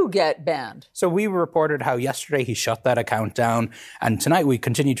did you get banned? So we reported how yesterday he shut that account down, and tonight we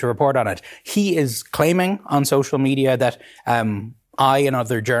continue to report on it. He is claiming on social media that I and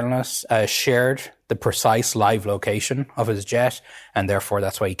other journalists shared the precise live location of his jet, and therefore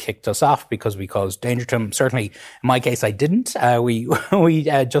that's why he kicked us off, because we caused danger to him. Certainly, in my case, I didn't. We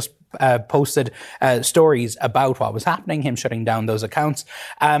just posted stories about what was happening, him shutting down those accounts.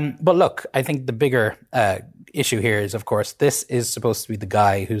 But look, I think the bigger issue here is, of course, this is supposed to be the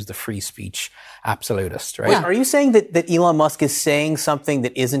guy who's the free speech absolutist, right? Wait, are you saying that Elon Musk is saying something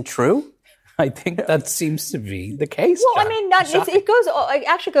that isn't true? I think that seems to be the case. Well, John. I mean, it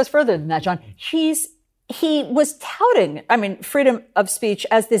actually goes further than that, John. He was touting, freedom of speech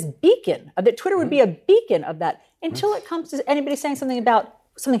as this beacon, that Twitter would be a beacon of that, until it comes to anybody saying something about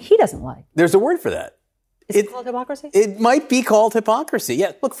something he doesn't like. There's a word for that. Is it called hypocrisy? It might be called hypocrisy.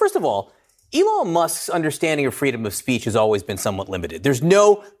 Yeah. Look, first of all, Elon Musk's understanding of freedom of speech has always been somewhat limited. There's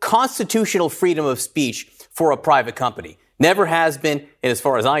no constitutional freedom of speech for a private company. Never has been, and as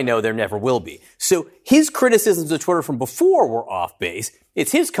far as I know, there never will be. So his criticisms of Twitter from before were off base.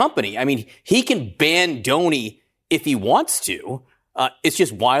 It's his company. I mean, he can ban Donny if he wants to. It's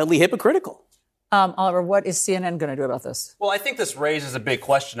just wildly hypocritical. Oliver, what is CNN going to do about this? Well, I think this raises a big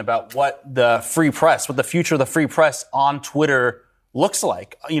question about what the free press, what the future of the free press on Twitter looks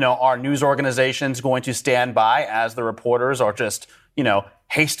like. Are news organizations going to stand by as the reporters are just,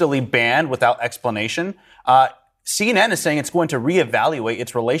 hastily banned without explanation? CNN is saying it's going to reevaluate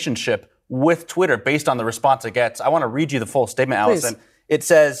its relationship with Twitter based on the response it gets. I want to read you the full statement, Allison. Please. It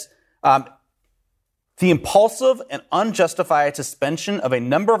says, the impulsive and unjustified suspension of a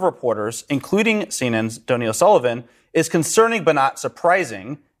number of reporters, including CNN's Donny O'Sullivan, is concerning but not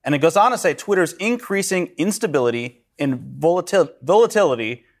surprising. And it goes on to say Twitter's increasing instability and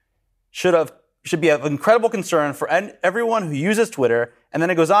volatility should be of incredible concern for everyone who uses Twitter. And then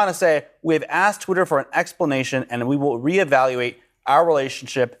it goes on to say, we have asked Twitter for an explanation and we will reevaluate our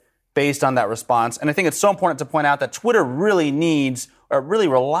relationship based on that response. And I think it's so important to point out that Twitter really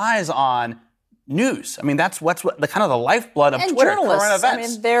relies on news. I mean, that's what's the kind of the lifeblood of and Twitter, journalists. current events.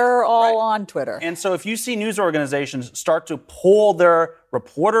 I mean, they're all on Twitter. And so if you see news organizations start to pull their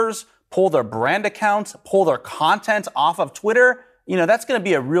reporters, pull their brand accounts, pull their content off of Twitter, that's going to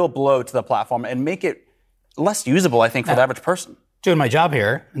be a real blow to the platform and make it less usable, I think, for the average person. Doing my job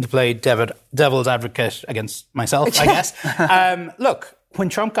here and to play devil's advocate against myself, I guess. Look, when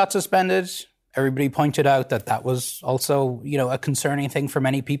Trump got suspended, everybody pointed out that was also, a concerning thing for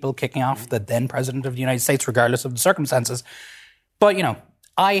many people, kicking off the then president of the United States, regardless of the circumstances. But,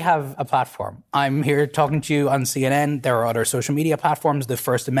 I have a platform. I'm here talking to you on CNN. There are other social media platforms. The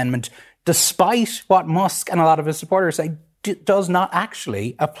First Amendment, despite what Musk and a lot of his supporters say, does not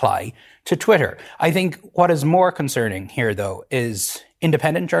actually apply to Twitter. I think what is more concerning here, though, is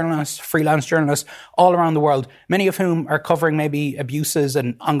independent journalists, freelance journalists all around the world, many of whom are covering maybe abuses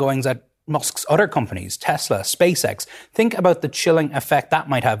and ongoings at Musk's other companies, Tesla, SpaceX. Think about the chilling effect that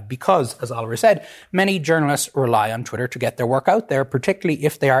might have because, as Oliver said, many journalists rely on Twitter to get their work out there, particularly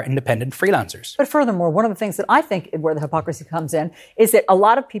if they are independent freelancers. But furthermore, one of the things that I think where the hypocrisy comes in is that a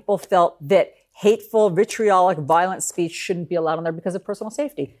lot of people felt that hateful, vitriolic, violent speech shouldn't be allowed on there because of personal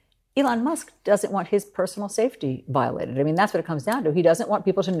safety. Elon Musk doesn't want his personal safety violated. I mean, that's what it comes down to. He doesn't want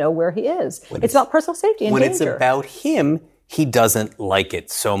people to know where he is. It's about personal safety and danger. When it's about him, he doesn't like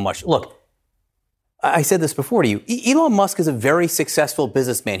it so much. Look, I said this before to you. Elon Musk is a very successful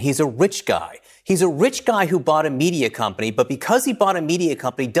businessman. He's a rich guy. He's a rich guy who bought a media company, but because he bought a media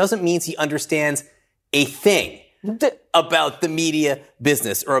company doesn't mean he understands a thing about the media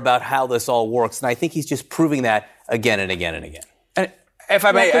business or about how this all works. And I think he's just proving that again and again and again. And if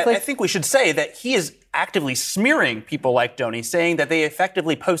I may, I think we should say that he is actively smearing people like Donny, saying that they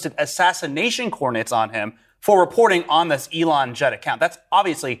effectively posted assassination coordinates on him for reporting on this Elon Jet account. That's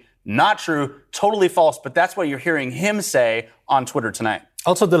obviously not true, totally false, but that's what you're hearing him say on Twitter tonight.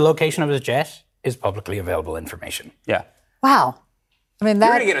 Also, the location of his jet is publicly available information. Yeah. Wow. I mean, you're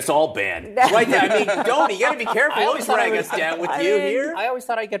going to get us all banned. Right now, I mean, Donny, you got to be careful. Always drag us down with you here. I always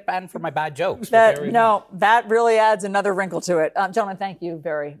thought I'd get banned for my bad jokes. That really adds another wrinkle to it. Gentlemen, thank you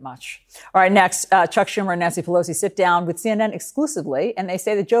very much. All right, next, Chuck Schumer and Nancy Pelosi sit down with CNN exclusively, and they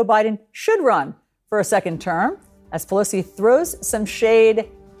say that Joe Biden should run for a second term as Pelosi throws some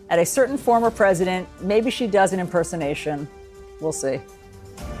shade at a certain former president. Maybe she does an impersonation. We'll see.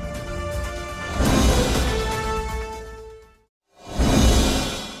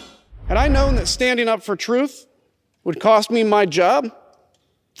 Had I known that standing up for truth would cost me my job,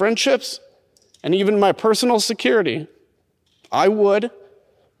 friendships, and even my personal security, I would,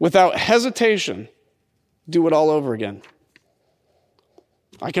 without hesitation, do it all over again.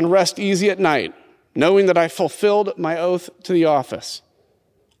 I can rest easy at night, knowing that I fulfilled my oath to the office.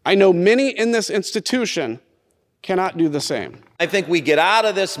 I know many in this institution cannot do the same. I think we get out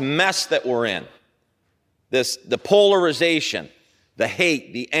of this mess that we're in, the polarization, the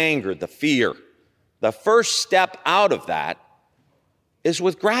hate, the anger, the fear. The first step out of that is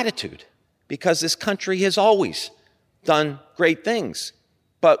with gratitude, because this country has always done great things.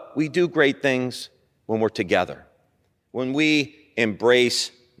 But we do great things when we're together, when we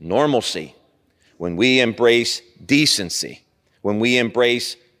embrace normalcy, when we embrace decency, when we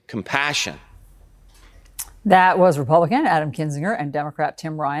embrace compassion. That was Republican Adam Kinzinger and Democrat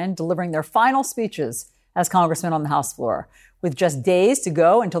Tim Ryan delivering their final speeches as congressman on the House floor. With just days to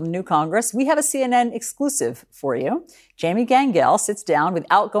go until the new Congress, we have a CNN exclusive for you. Jamie Gangel sits down with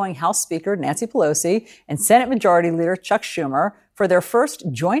outgoing House Speaker Nancy Pelosi and Senate Majority Leader Chuck Schumer for their first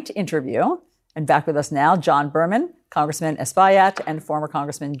joint interview. And back with us now, John Berman, Congressman Espaillat, and former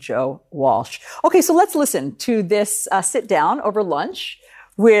Congressman Joe Walsh. Okay, so let's listen to this sit down over lunch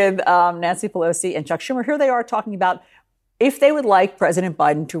with Nancy Pelosi and Chuck Schumer. Here they are talking about if they would like President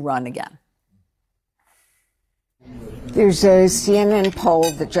Biden to run again. There's a CNN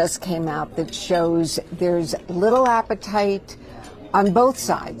poll that just came out that shows there's little appetite on both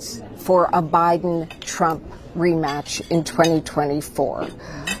sides for a Biden-Trump rematch in 2024.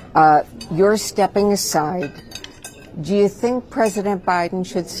 You're stepping aside. Do you think President Biden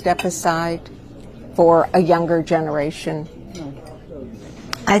should step aside for a younger generation?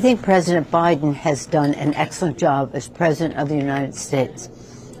 I think President Biden has done an excellent job as President of the United States.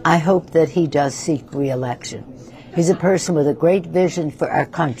 I hope that he does seek re-election. He's a person with a great vision for our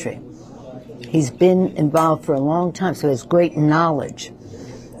country. He's been involved for a long time, so he has great knowledge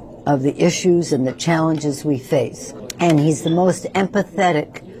of the issues and the challenges we face. And he's the most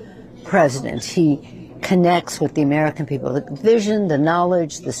empathetic president. He connects with the American people. The vision, the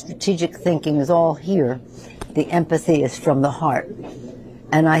knowledge, the strategic thinking is all here. The empathy is from the heart.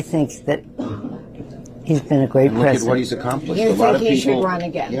 And I think that he's been a great Look president. at what he's accomplished. You a lot think of he people, should run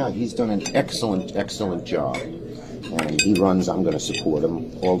again? Yeah, he's done an excellent, excellent job. And he runs, I'm going to support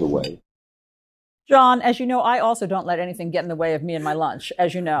him all the way. John, as you know, I also don't let anything get in the way of me and my lunch,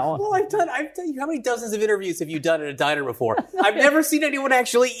 as you know. Well, I've done you, how many dozens of interviews have you done at a diner before? I've never seen anyone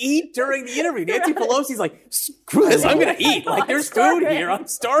actually eat during the interview. Nancy Pelosi's like, screw this, I'm going to eat. Like, there's food here. I'm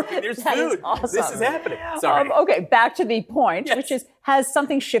starving. There's food. Awesome. This is happening. Sorry. Okay, back to the point, which is, has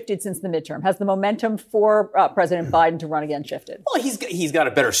something shifted since the midterm? Has the momentum for President Biden to run again shifted? Well, he's got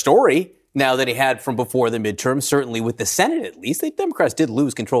a better story now than he had from before the midterm, certainly with the Senate at least. The Democrats did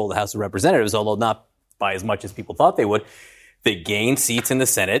lose control of the House of Representatives, although not by as much as people thought they would. They gained seats in the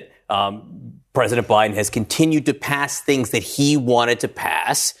Senate. President Biden has continued to pass things that he wanted to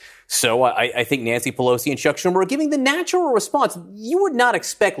pass. So I think Nancy Pelosi and Chuck Schumer are giving the natural response. You would not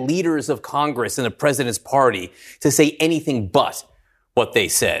expect leaders of Congress and the president's party to say anything but what they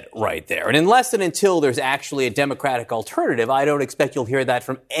said right there. And unless and until there's actually a Democratic alternative, I don't expect you'll hear that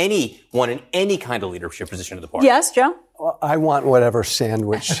from anyone in any kind of leadership position of the party. Yes, Joe? Well, I want whatever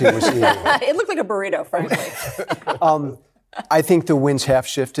sandwich she was eating. It looked like a burrito, frankly. I think the winds have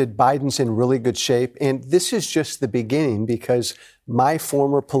shifted. Biden's in really good shape. And this is just the beginning because my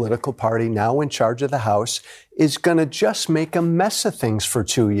former political party, now in charge of the House, is going to just make a mess of things for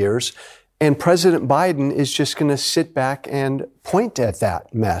 2 years. And President Biden is just going to sit back and point at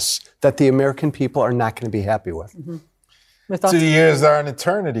that mess that the American people are not going to be happy with. Mm-hmm. 2 years are an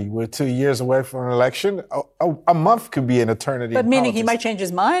eternity. We're 2 years away from an election. A month could be an eternity. But meaning he might change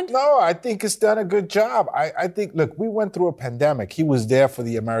his mind? No, I think it's done a good job. I think, look, we went through a pandemic. He was there for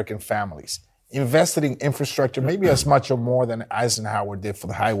the American families, invested in infrastructure, maybe as much or more than Eisenhower did for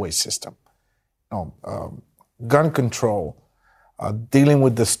the highway system. Gun control. Dealing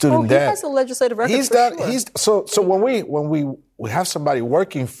with the student debt. He has a legislative record So when we have somebody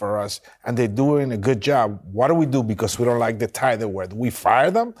working for us and they're doing a good job, what do we do because we don't like the tie they wear? Do we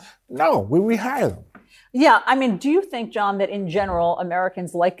fire them? No, we rehire them. Yeah, I mean, do you think, John, that in general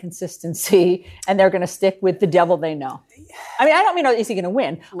Americans like consistency and they're going to stick with the devil they know? I mean, I don't mean is he going to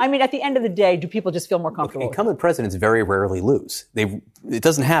win. I mean, at the end of the day, do people just feel more comfortable? Incumbent presidents very rarely lose. It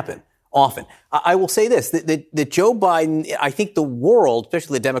doesn't happen often. I will say this, that Joe Biden, I think the world,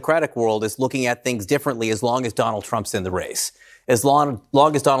 especially the Democratic world, is looking at things differently as long as Donald Trump's in the race. As long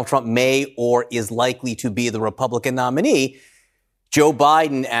as Donald Trump may or is likely to be the Republican nominee, Joe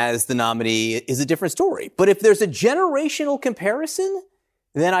Biden as the nominee is a different story. But if there's a generational comparison,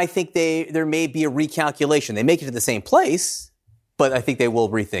 then I think there may be a recalculation. They make it to the same place, but I think they will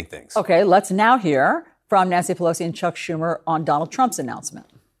rethink things. Okay, let's now hear from Nancy Pelosi and Chuck Schumer on Donald Trump's announcement.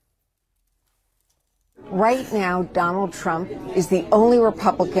 Right now, Donald Trump is the only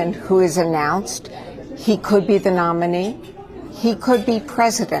Republican who has announced he could be the nominee. He could be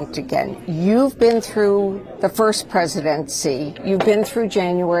president again. You've been through the first presidency. You've been through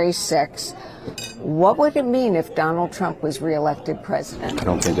January 6th. What would it mean if Donald Trump was reelected president? I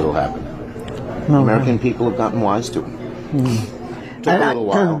don't think it'll happen. The American people have gotten wise to it. Took a little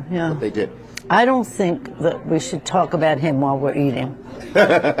while, but they did. I don't think that we should talk about him while we're eating.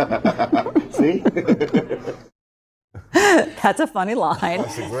 See? That's a funny line.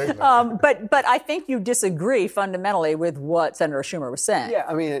 That's a great line. But I think you disagree fundamentally with what Senator Schumer was saying. Yeah,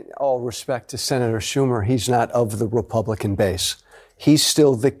 I mean, all respect to Senator Schumer, he's not of the Republican base. he's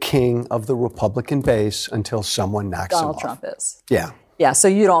still the king of the Republican base until someone knocks him off. Donald Trump is. Yeah. Yeah, so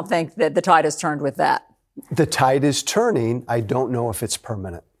you don't think that the tide has turned with that? The tide is turning. I don't know if it's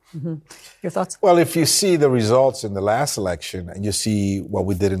permanent. Mm-hmm. Your thoughts? Well, if you see the results in the last election and you see what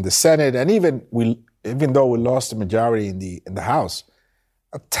we did in the Senate, and even though we lost the majority in the House,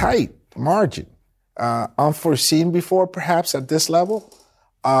 a tight margin, unforeseen before perhaps at this level,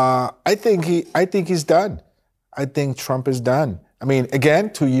 I think he's done. I think Trump is done. I mean,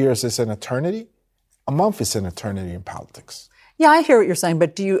 again, 2 years is an eternity. A month is an eternity in politics. Yeah, I hear what you're saying,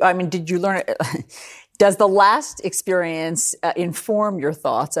 but did you learn it? Does the last experience inform your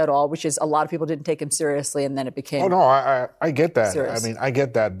thoughts at all? Which is a lot of people didn't take him seriously, and then it became. Oh no, I get that. Serious. I mean, I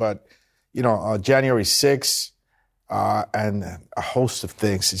get that, but January 6th and a host of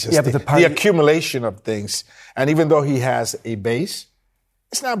things. It's just the accumulation of things, and even though he has a base,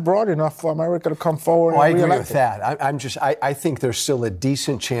 it's not broad enough for America to come forward. I agree with that. I think there's still a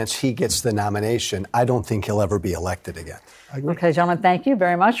decent chance he gets the nomination. I don't think he'll ever be elected again. Okay, gentlemen, thank you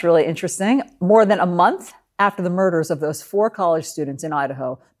very much. Really interesting. More than a month after the murders of those 4 college students in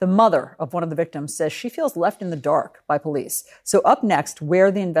Idaho, the mother of one of the victims says she feels left in the dark by police. So up next,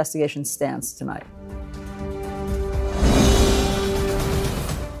 where the investigation stands tonight.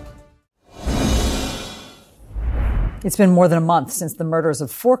 It's been more than a month since the murders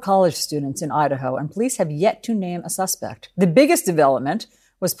of 4 college students in Idaho, and police have yet to name a suspect. The biggest development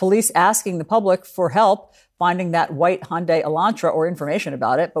was police asking the public for help finding that white Hyundai Elantra or information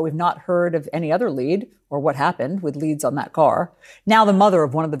about it, but we've not heard of any other lead or what happened with leads on that car. Now the mother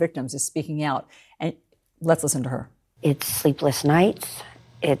of one of the victims is speaking out, and let's listen to her. It's sleepless nights.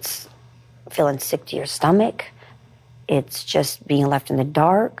 It's feeling sick to your stomach. It's just being left in the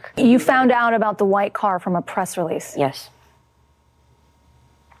dark. You found out about the white car from a press release? Yes.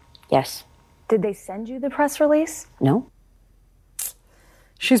 Yes. Did they send you the press release? No.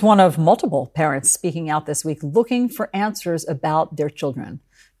 She's one of multiple parents speaking out this week, looking for answers about their children.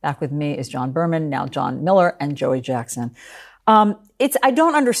 Back with me is John Berman, now John Miller, and Joey Jackson. I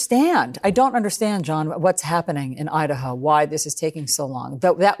don't understand, John, what's happening in Idaho, why this is taking so long.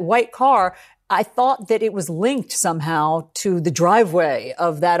 That white car, I thought that it was linked somehow to the driveway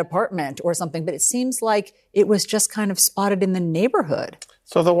of that apartment or something, but it seems like it was just kind of spotted in the neighborhood.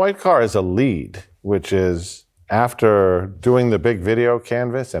 So the white car is a lead, which is after doing the big video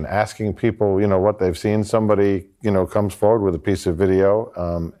canvas and asking people, what they've seen, somebody, comes forward with a piece of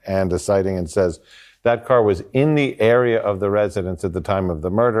video and a sighting and says, that car was in the area of the residence at the time of the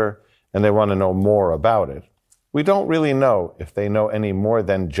murder, and they want to know more about it. We don't really know if they know any more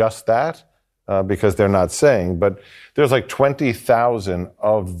than just that, because they're not saying, but there's like 20,000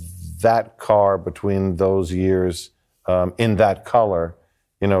 of that car between those years in that color,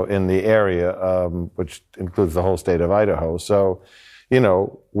 in the area, which includes the whole state of Idaho. So,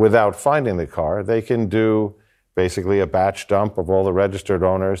 without finding the car, they can do basically a batch dump of all the registered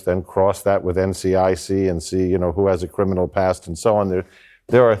owners, then cross that with NCIC and see, who has a criminal past and so on.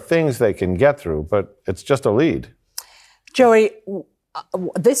 There are things they can get through, but it's just a lead. Joey,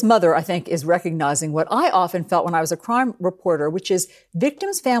 this mother, I think, is recognizing what I often felt when I was a crime reporter, which is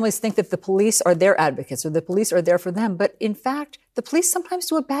victims' families think that the police are their advocates or the police are there for them. But in fact, the police sometimes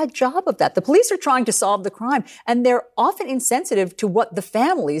do a bad job of that. The police are trying to solve the crime, and they're often insensitive to what the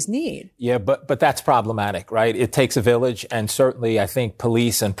families need. Yeah, but that's problematic, right? It takes a village, and certainly I think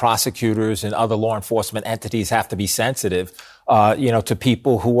police and prosecutors and other law enforcement entities have to be sensitive to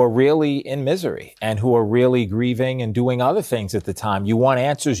people who are really in misery and who are really grieving and doing other things at the time. You want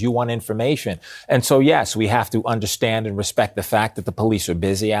answers, you want information. And so, yes, we have to understand and respect the fact that the police are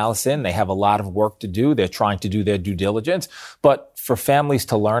busy, Allison. They have a lot of work to do. They're trying to do their due diligence. But for families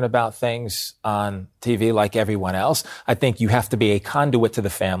to learn about things on TV like everyone else, I think you have to be a conduit to the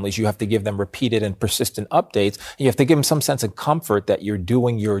families. You have to give them repeated and persistent updates. You have to give them some sense of comfort that you're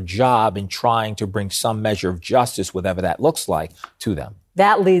doing your job and trying to bring some measure of justice, whatever that looks like, to them.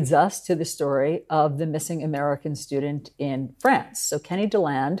 That leads us to the story of the missing American student in France. So Kenny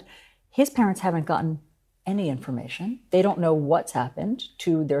DeLand, his parents haven't gotten any information. They don't know what's happened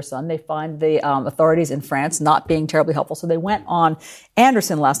to their son. They find the authorities in France not being terribly helpful. So they went on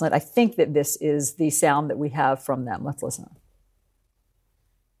Anderson last night. I think that this is the sound that we have from them. Let's listen.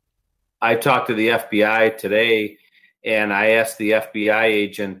 I talked to the FBI today, and I asked the FBI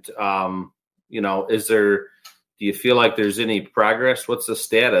agent, do you feel like there's any progress? What's the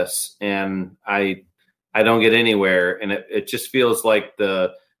status? And I don't get anywhere. And it just feels like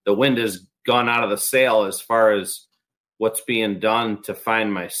the wind has gone out of the sail as far as what's being done to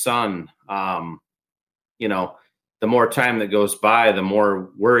find my son. The more time that goes by, the more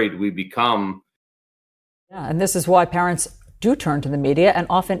worried we become. Yeah, and this is why parents do turn to the media, and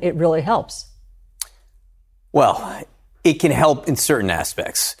often it really helps. Well, it can help in certain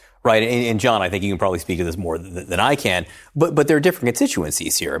aspects, right? And John, I think you can probably speak to this more than I can, but there are different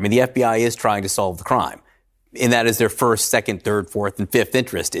constituencies here. I mean, the FBI is trying to solve the crime, and that is their first, second, third, fourth, and fifth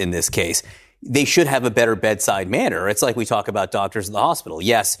interest in this case. They should have a better bedside manner. It's like we talk about doctors in the hospital.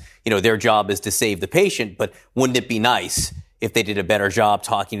 Yes, their job is to save the patient, but wouldn't it be nice if they did a better job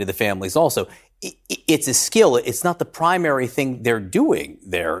talking to the families also? It's a skill. It's not the primary thing they're doing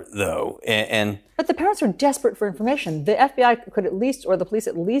there, though. But the parents are desperate for information. The FBI could at least, or the police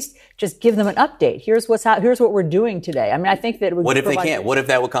at least, just give them an update. Here's what we're doing today. I mean, I think that it would. What if they can't? What if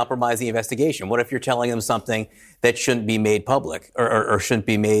that would compromise the investigation? What if you're telling them something that shouldn't be made public or shouldn't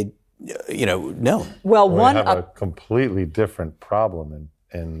be made, known? Well, we have a completely different problem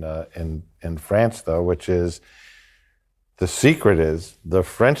in France, though, which is. The secret is the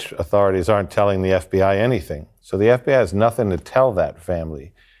French authorities aren't telling the FBI anything. So the FBI has nothing to tell that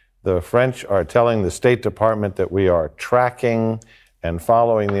family. The French are telling the State Department that we are tracking and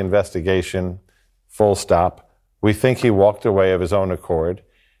following the investigation, full stop. We think he walked away of his own accord.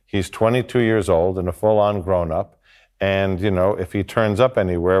 He's 22 years old and a full-on grown-up. And, if he turns up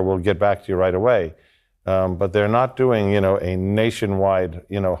anywhere, we'll get back to you right away. But they're not doing, a nationwide,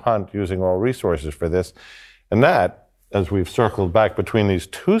 hunt using all resources for this. And that, as we've circled back between these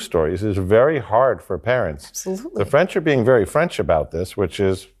two stories, is very hard for parents. Absolutely. The French are being very French about this, which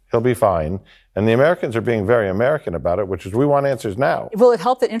is he'll be fine. And the Americans are being very American about it, which is we want answers now. Will it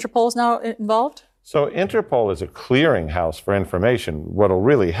help that Interpol is now involved? So Interpol is a clearinghouse for information. What'll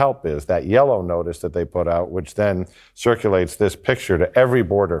really help is that yellow notice that they put out, which then circulates this picture to every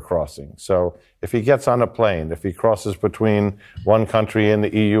border crossing. So if he gets on a plane, if he crosses between one country in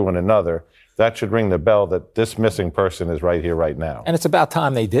the EU and another, that should ring the bell that this missing person is right here, right now. And it's about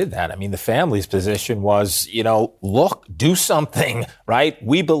time they did that. I mean, the family's position was, look, do something, right?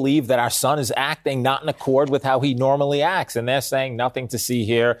 We believe that our son is acting not in accord with how he normally acts. And they're saying nothing to see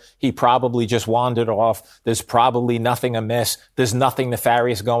here. He probably just wandered off. There's probably nothing amiss. There's nothing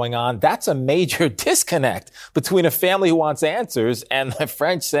nefarious going on. That's a major disconnect between a family who wants answers and the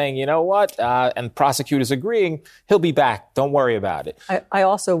French saying, you know what? And prosecutors agreeing, he'll be back. Don't worry about it. I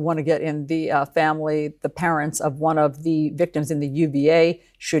also want to get in the family, the parents of one of the victims in the UVA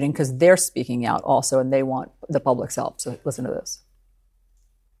shooting, because they're speaking out also, and they want the public's help. So listen to this.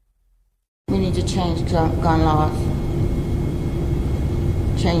 We need to change gun laws.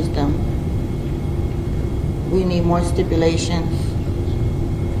 Change them. We need more stipulations.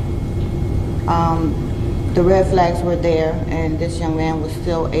 The red flags were there, and this young man was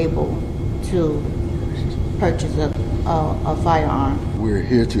still able to purchase a firearm. We're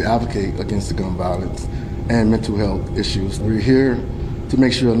here to advocate against the gun violence and mental health issues. We're here to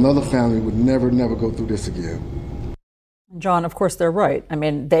make sure another family would never go through this again. John, of course, they're right. I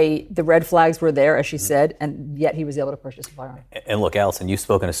mean, the red flags were there, as she said, and yet he was able to purchase a firearm. And look, Allison, you've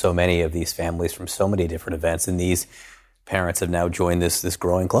spoken to so many of these families from so many different events, and these parents have now joined this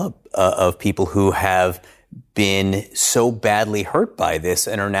growing club of people who have been so badly hurt by this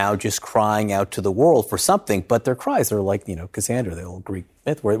and are now just crying out to the world for something. But their cries are like, Cassandra, the old Greek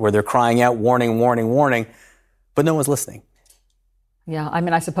myth, where they're crying out, warning, warning, warning, but no one's listening. Yeah, I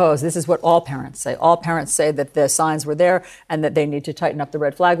mean, I suppose this is what all parents say. All parents say that the signs were there and that they need to tighten up the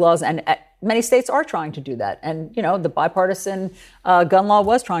red flag laws. And many states are trying to do that. And, the bipartisan gun law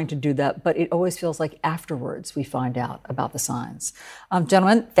was trying to do that. But it always feels like afterwards we find out about the signs.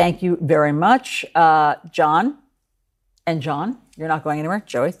 Gentlemen, thank you very much. John, you're not going anywhere.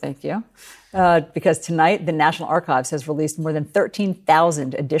 Joey, thank you. Because tonight, the National Archives has released more than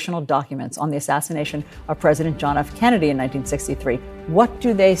 13,000 additional documents on the assassination of President John F. Kennedy in 1963. What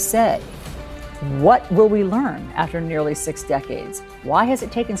do they say? What will we learn after nearly 6 decades? Why has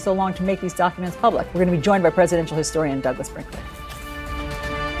it taken so long to make these documents public? We're going to be joined by presidential historian Douglas Brinkley.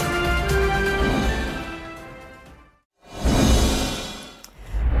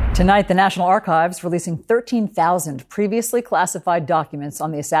 Tonight, the National Archives releasing 13,000 previously classified documents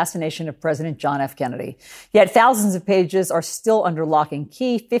on the assassination of President John F. Kennedy. Yet thousands of pages are still under lock and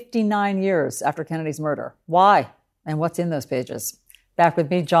key 59 years after Kennedy's murder. Why? And what's in those pages? Back with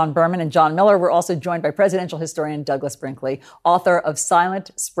me, John Berman and John Miller. We're also joined by presidential historian Douglas Brinkley, author of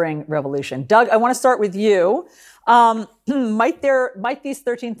Silent Spring Revolution. Doug, I want to start with you. Might these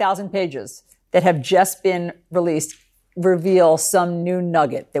 13,000 pages that have just been released reveal some new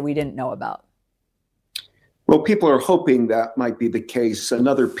nugget that we didn't know about? Well, people are hoping that might be the case,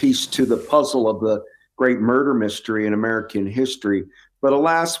 another piece to the puzzle of the great murder mystery in American history. But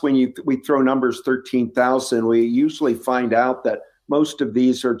alas, when we throw numbers 13,000, we usually find out that most of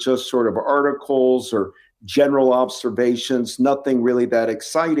these are just sort of articles or general observations, nothing really that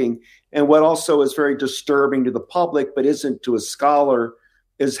exciting. And what also is very disturbing to the public, but isn't to a scholar,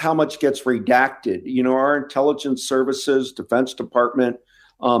 is how much gets redacted. You know, our intelligence services, Defense Department,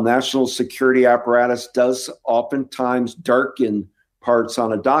 national security apparatus does oftentimes darken parts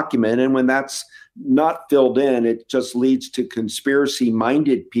on a document. And when that's not filled in, it just leads to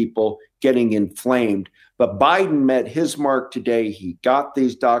conspiracy-minded people getting inflamed. But Biden met his mark today. He got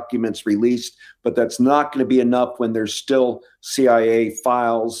these documents released, but that's not going to be enough when there's still CIA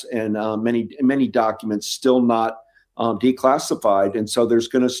files and many documents still not declassified. And so there's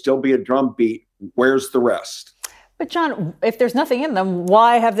going to still be a drumbeat. Where's the rest? But John, if there's nothing in them,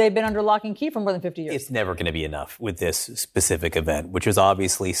 why have they been under lock and key for more than 50 years? It's never going to be enough with this specific event, which was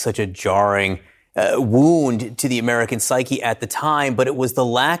obviously such a jarring wound to the American psyche at the time. But it was the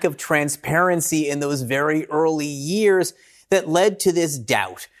lack of transparency in those very early years that led to this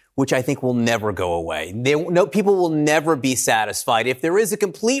doubt, which I think will never go away. People will never be satisfied. If there is a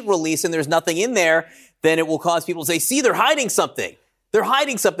complete release and there's nothing in there, then it will cause people to say, see, they're hiding something. They're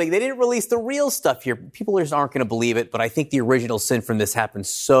hiding something. They didn't release the real stuff here. People just aren't going to believe it. But I think the original sin from this happened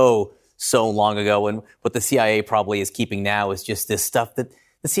so long ago. And what the CIA probably is keeping now is just this stuff that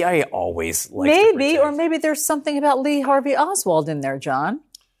the CIA always likes to protect. Or maybe there's something about Lee Harvey Oswald in there, John.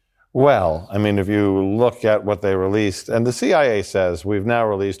 Well, I mean, if you look at what they released, and the CIA says we've now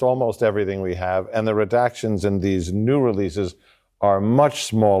released almost everything we have, and the redactions in these new releases are much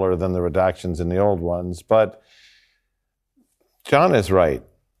smaller than the redactions in the old ones. But John is right.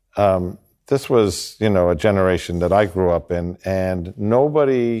 This was, a generation that I grew up in, and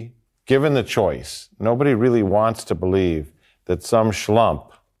nobody, given the choice, nobody really wants to believe that some schlump,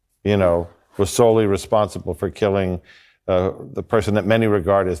 was solely responsible for killing the person that many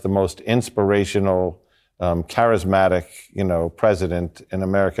regard as the most inspirational, charismatic, president in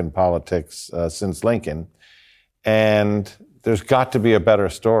American politics since Lincoln. And there's got to be a better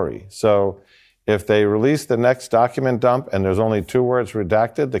story. So if they release the next document dump and there's only 2 words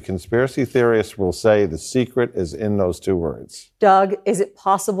redacted, the conspiracy theorists will say the secret is in those 2 words. Doug, is it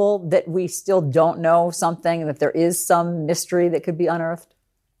possible that we still don't know something, that there is some mystery that could be unearthed?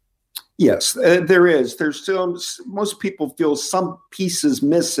 Yes, there is. There's still, most people feel some pieces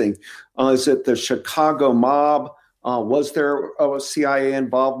missing. Is it the Chicago mob? Was there a CIA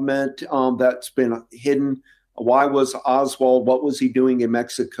involvement that's been hidden? Why was Oswald? What was he doing in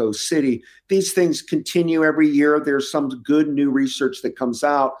Mexico City? These things continue every year. There's some good new research that comes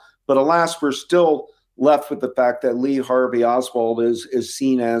out. But alas, we're still left with the fact that Lee Harvey Oswald is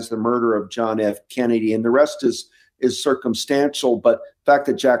seen as the murderer of John F. Kennedy. And the rest is circumstantial. But the fact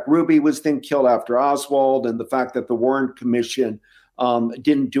that Jack Ruby was then killed after Oswald, and the fact that the Warren Commission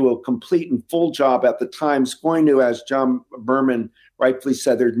didn't do a complete and full job at the time is going to, as John Berman rightfully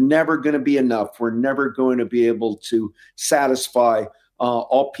said, there's never going to be enough. We're never going to be able to satisfy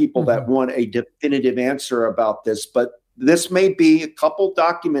all people that want a definitive answer about this. But this may be a couple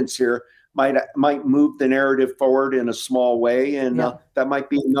documents here might move the narrative forward in a small way, and that might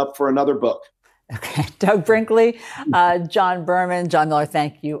be enough for another book. Okay, Doug Brinkley, John Berman, John Miller,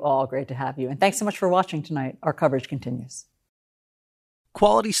 thank you all. Great to have you. And thanks so much for watching tonight. Our coverage continues.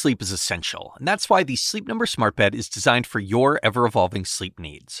 Quality sleep is essential, and that's why the Sleep Number Smart Bed is designed for your ever-evolving sleep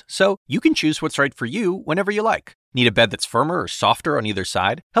needs. So you can choose what's right for you whenever you like. Need a bed that's firmer or softer on either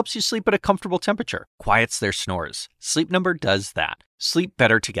side? Helps you sleep at a comfortable temperature. Quiets their snores. Sleep Number does that. Sleep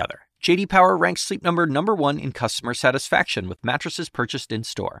better together. J.D. Power ranks Sleep Number #1 in customer satisfaction with mattresses purchased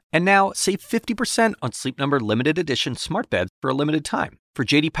in-store. And now, save 50% on Sleep Number limited edition smart beds for a limited time. For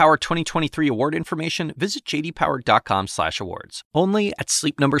J.D. Power 2023 award information, visit jdpower.com/awards. Only at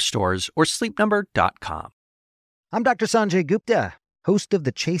Sleep Number stores or sleepnumber.com. I'm Dr. Sanjay Gupta, host of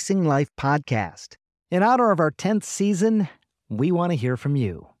the Chasing Life podcast. In honor of our 10th season, we want to hear from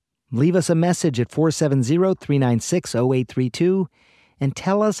you. Leave us a message at 470-396-0832 and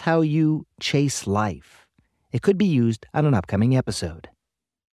tell us how you chase life. It could be used on an upcoming episode.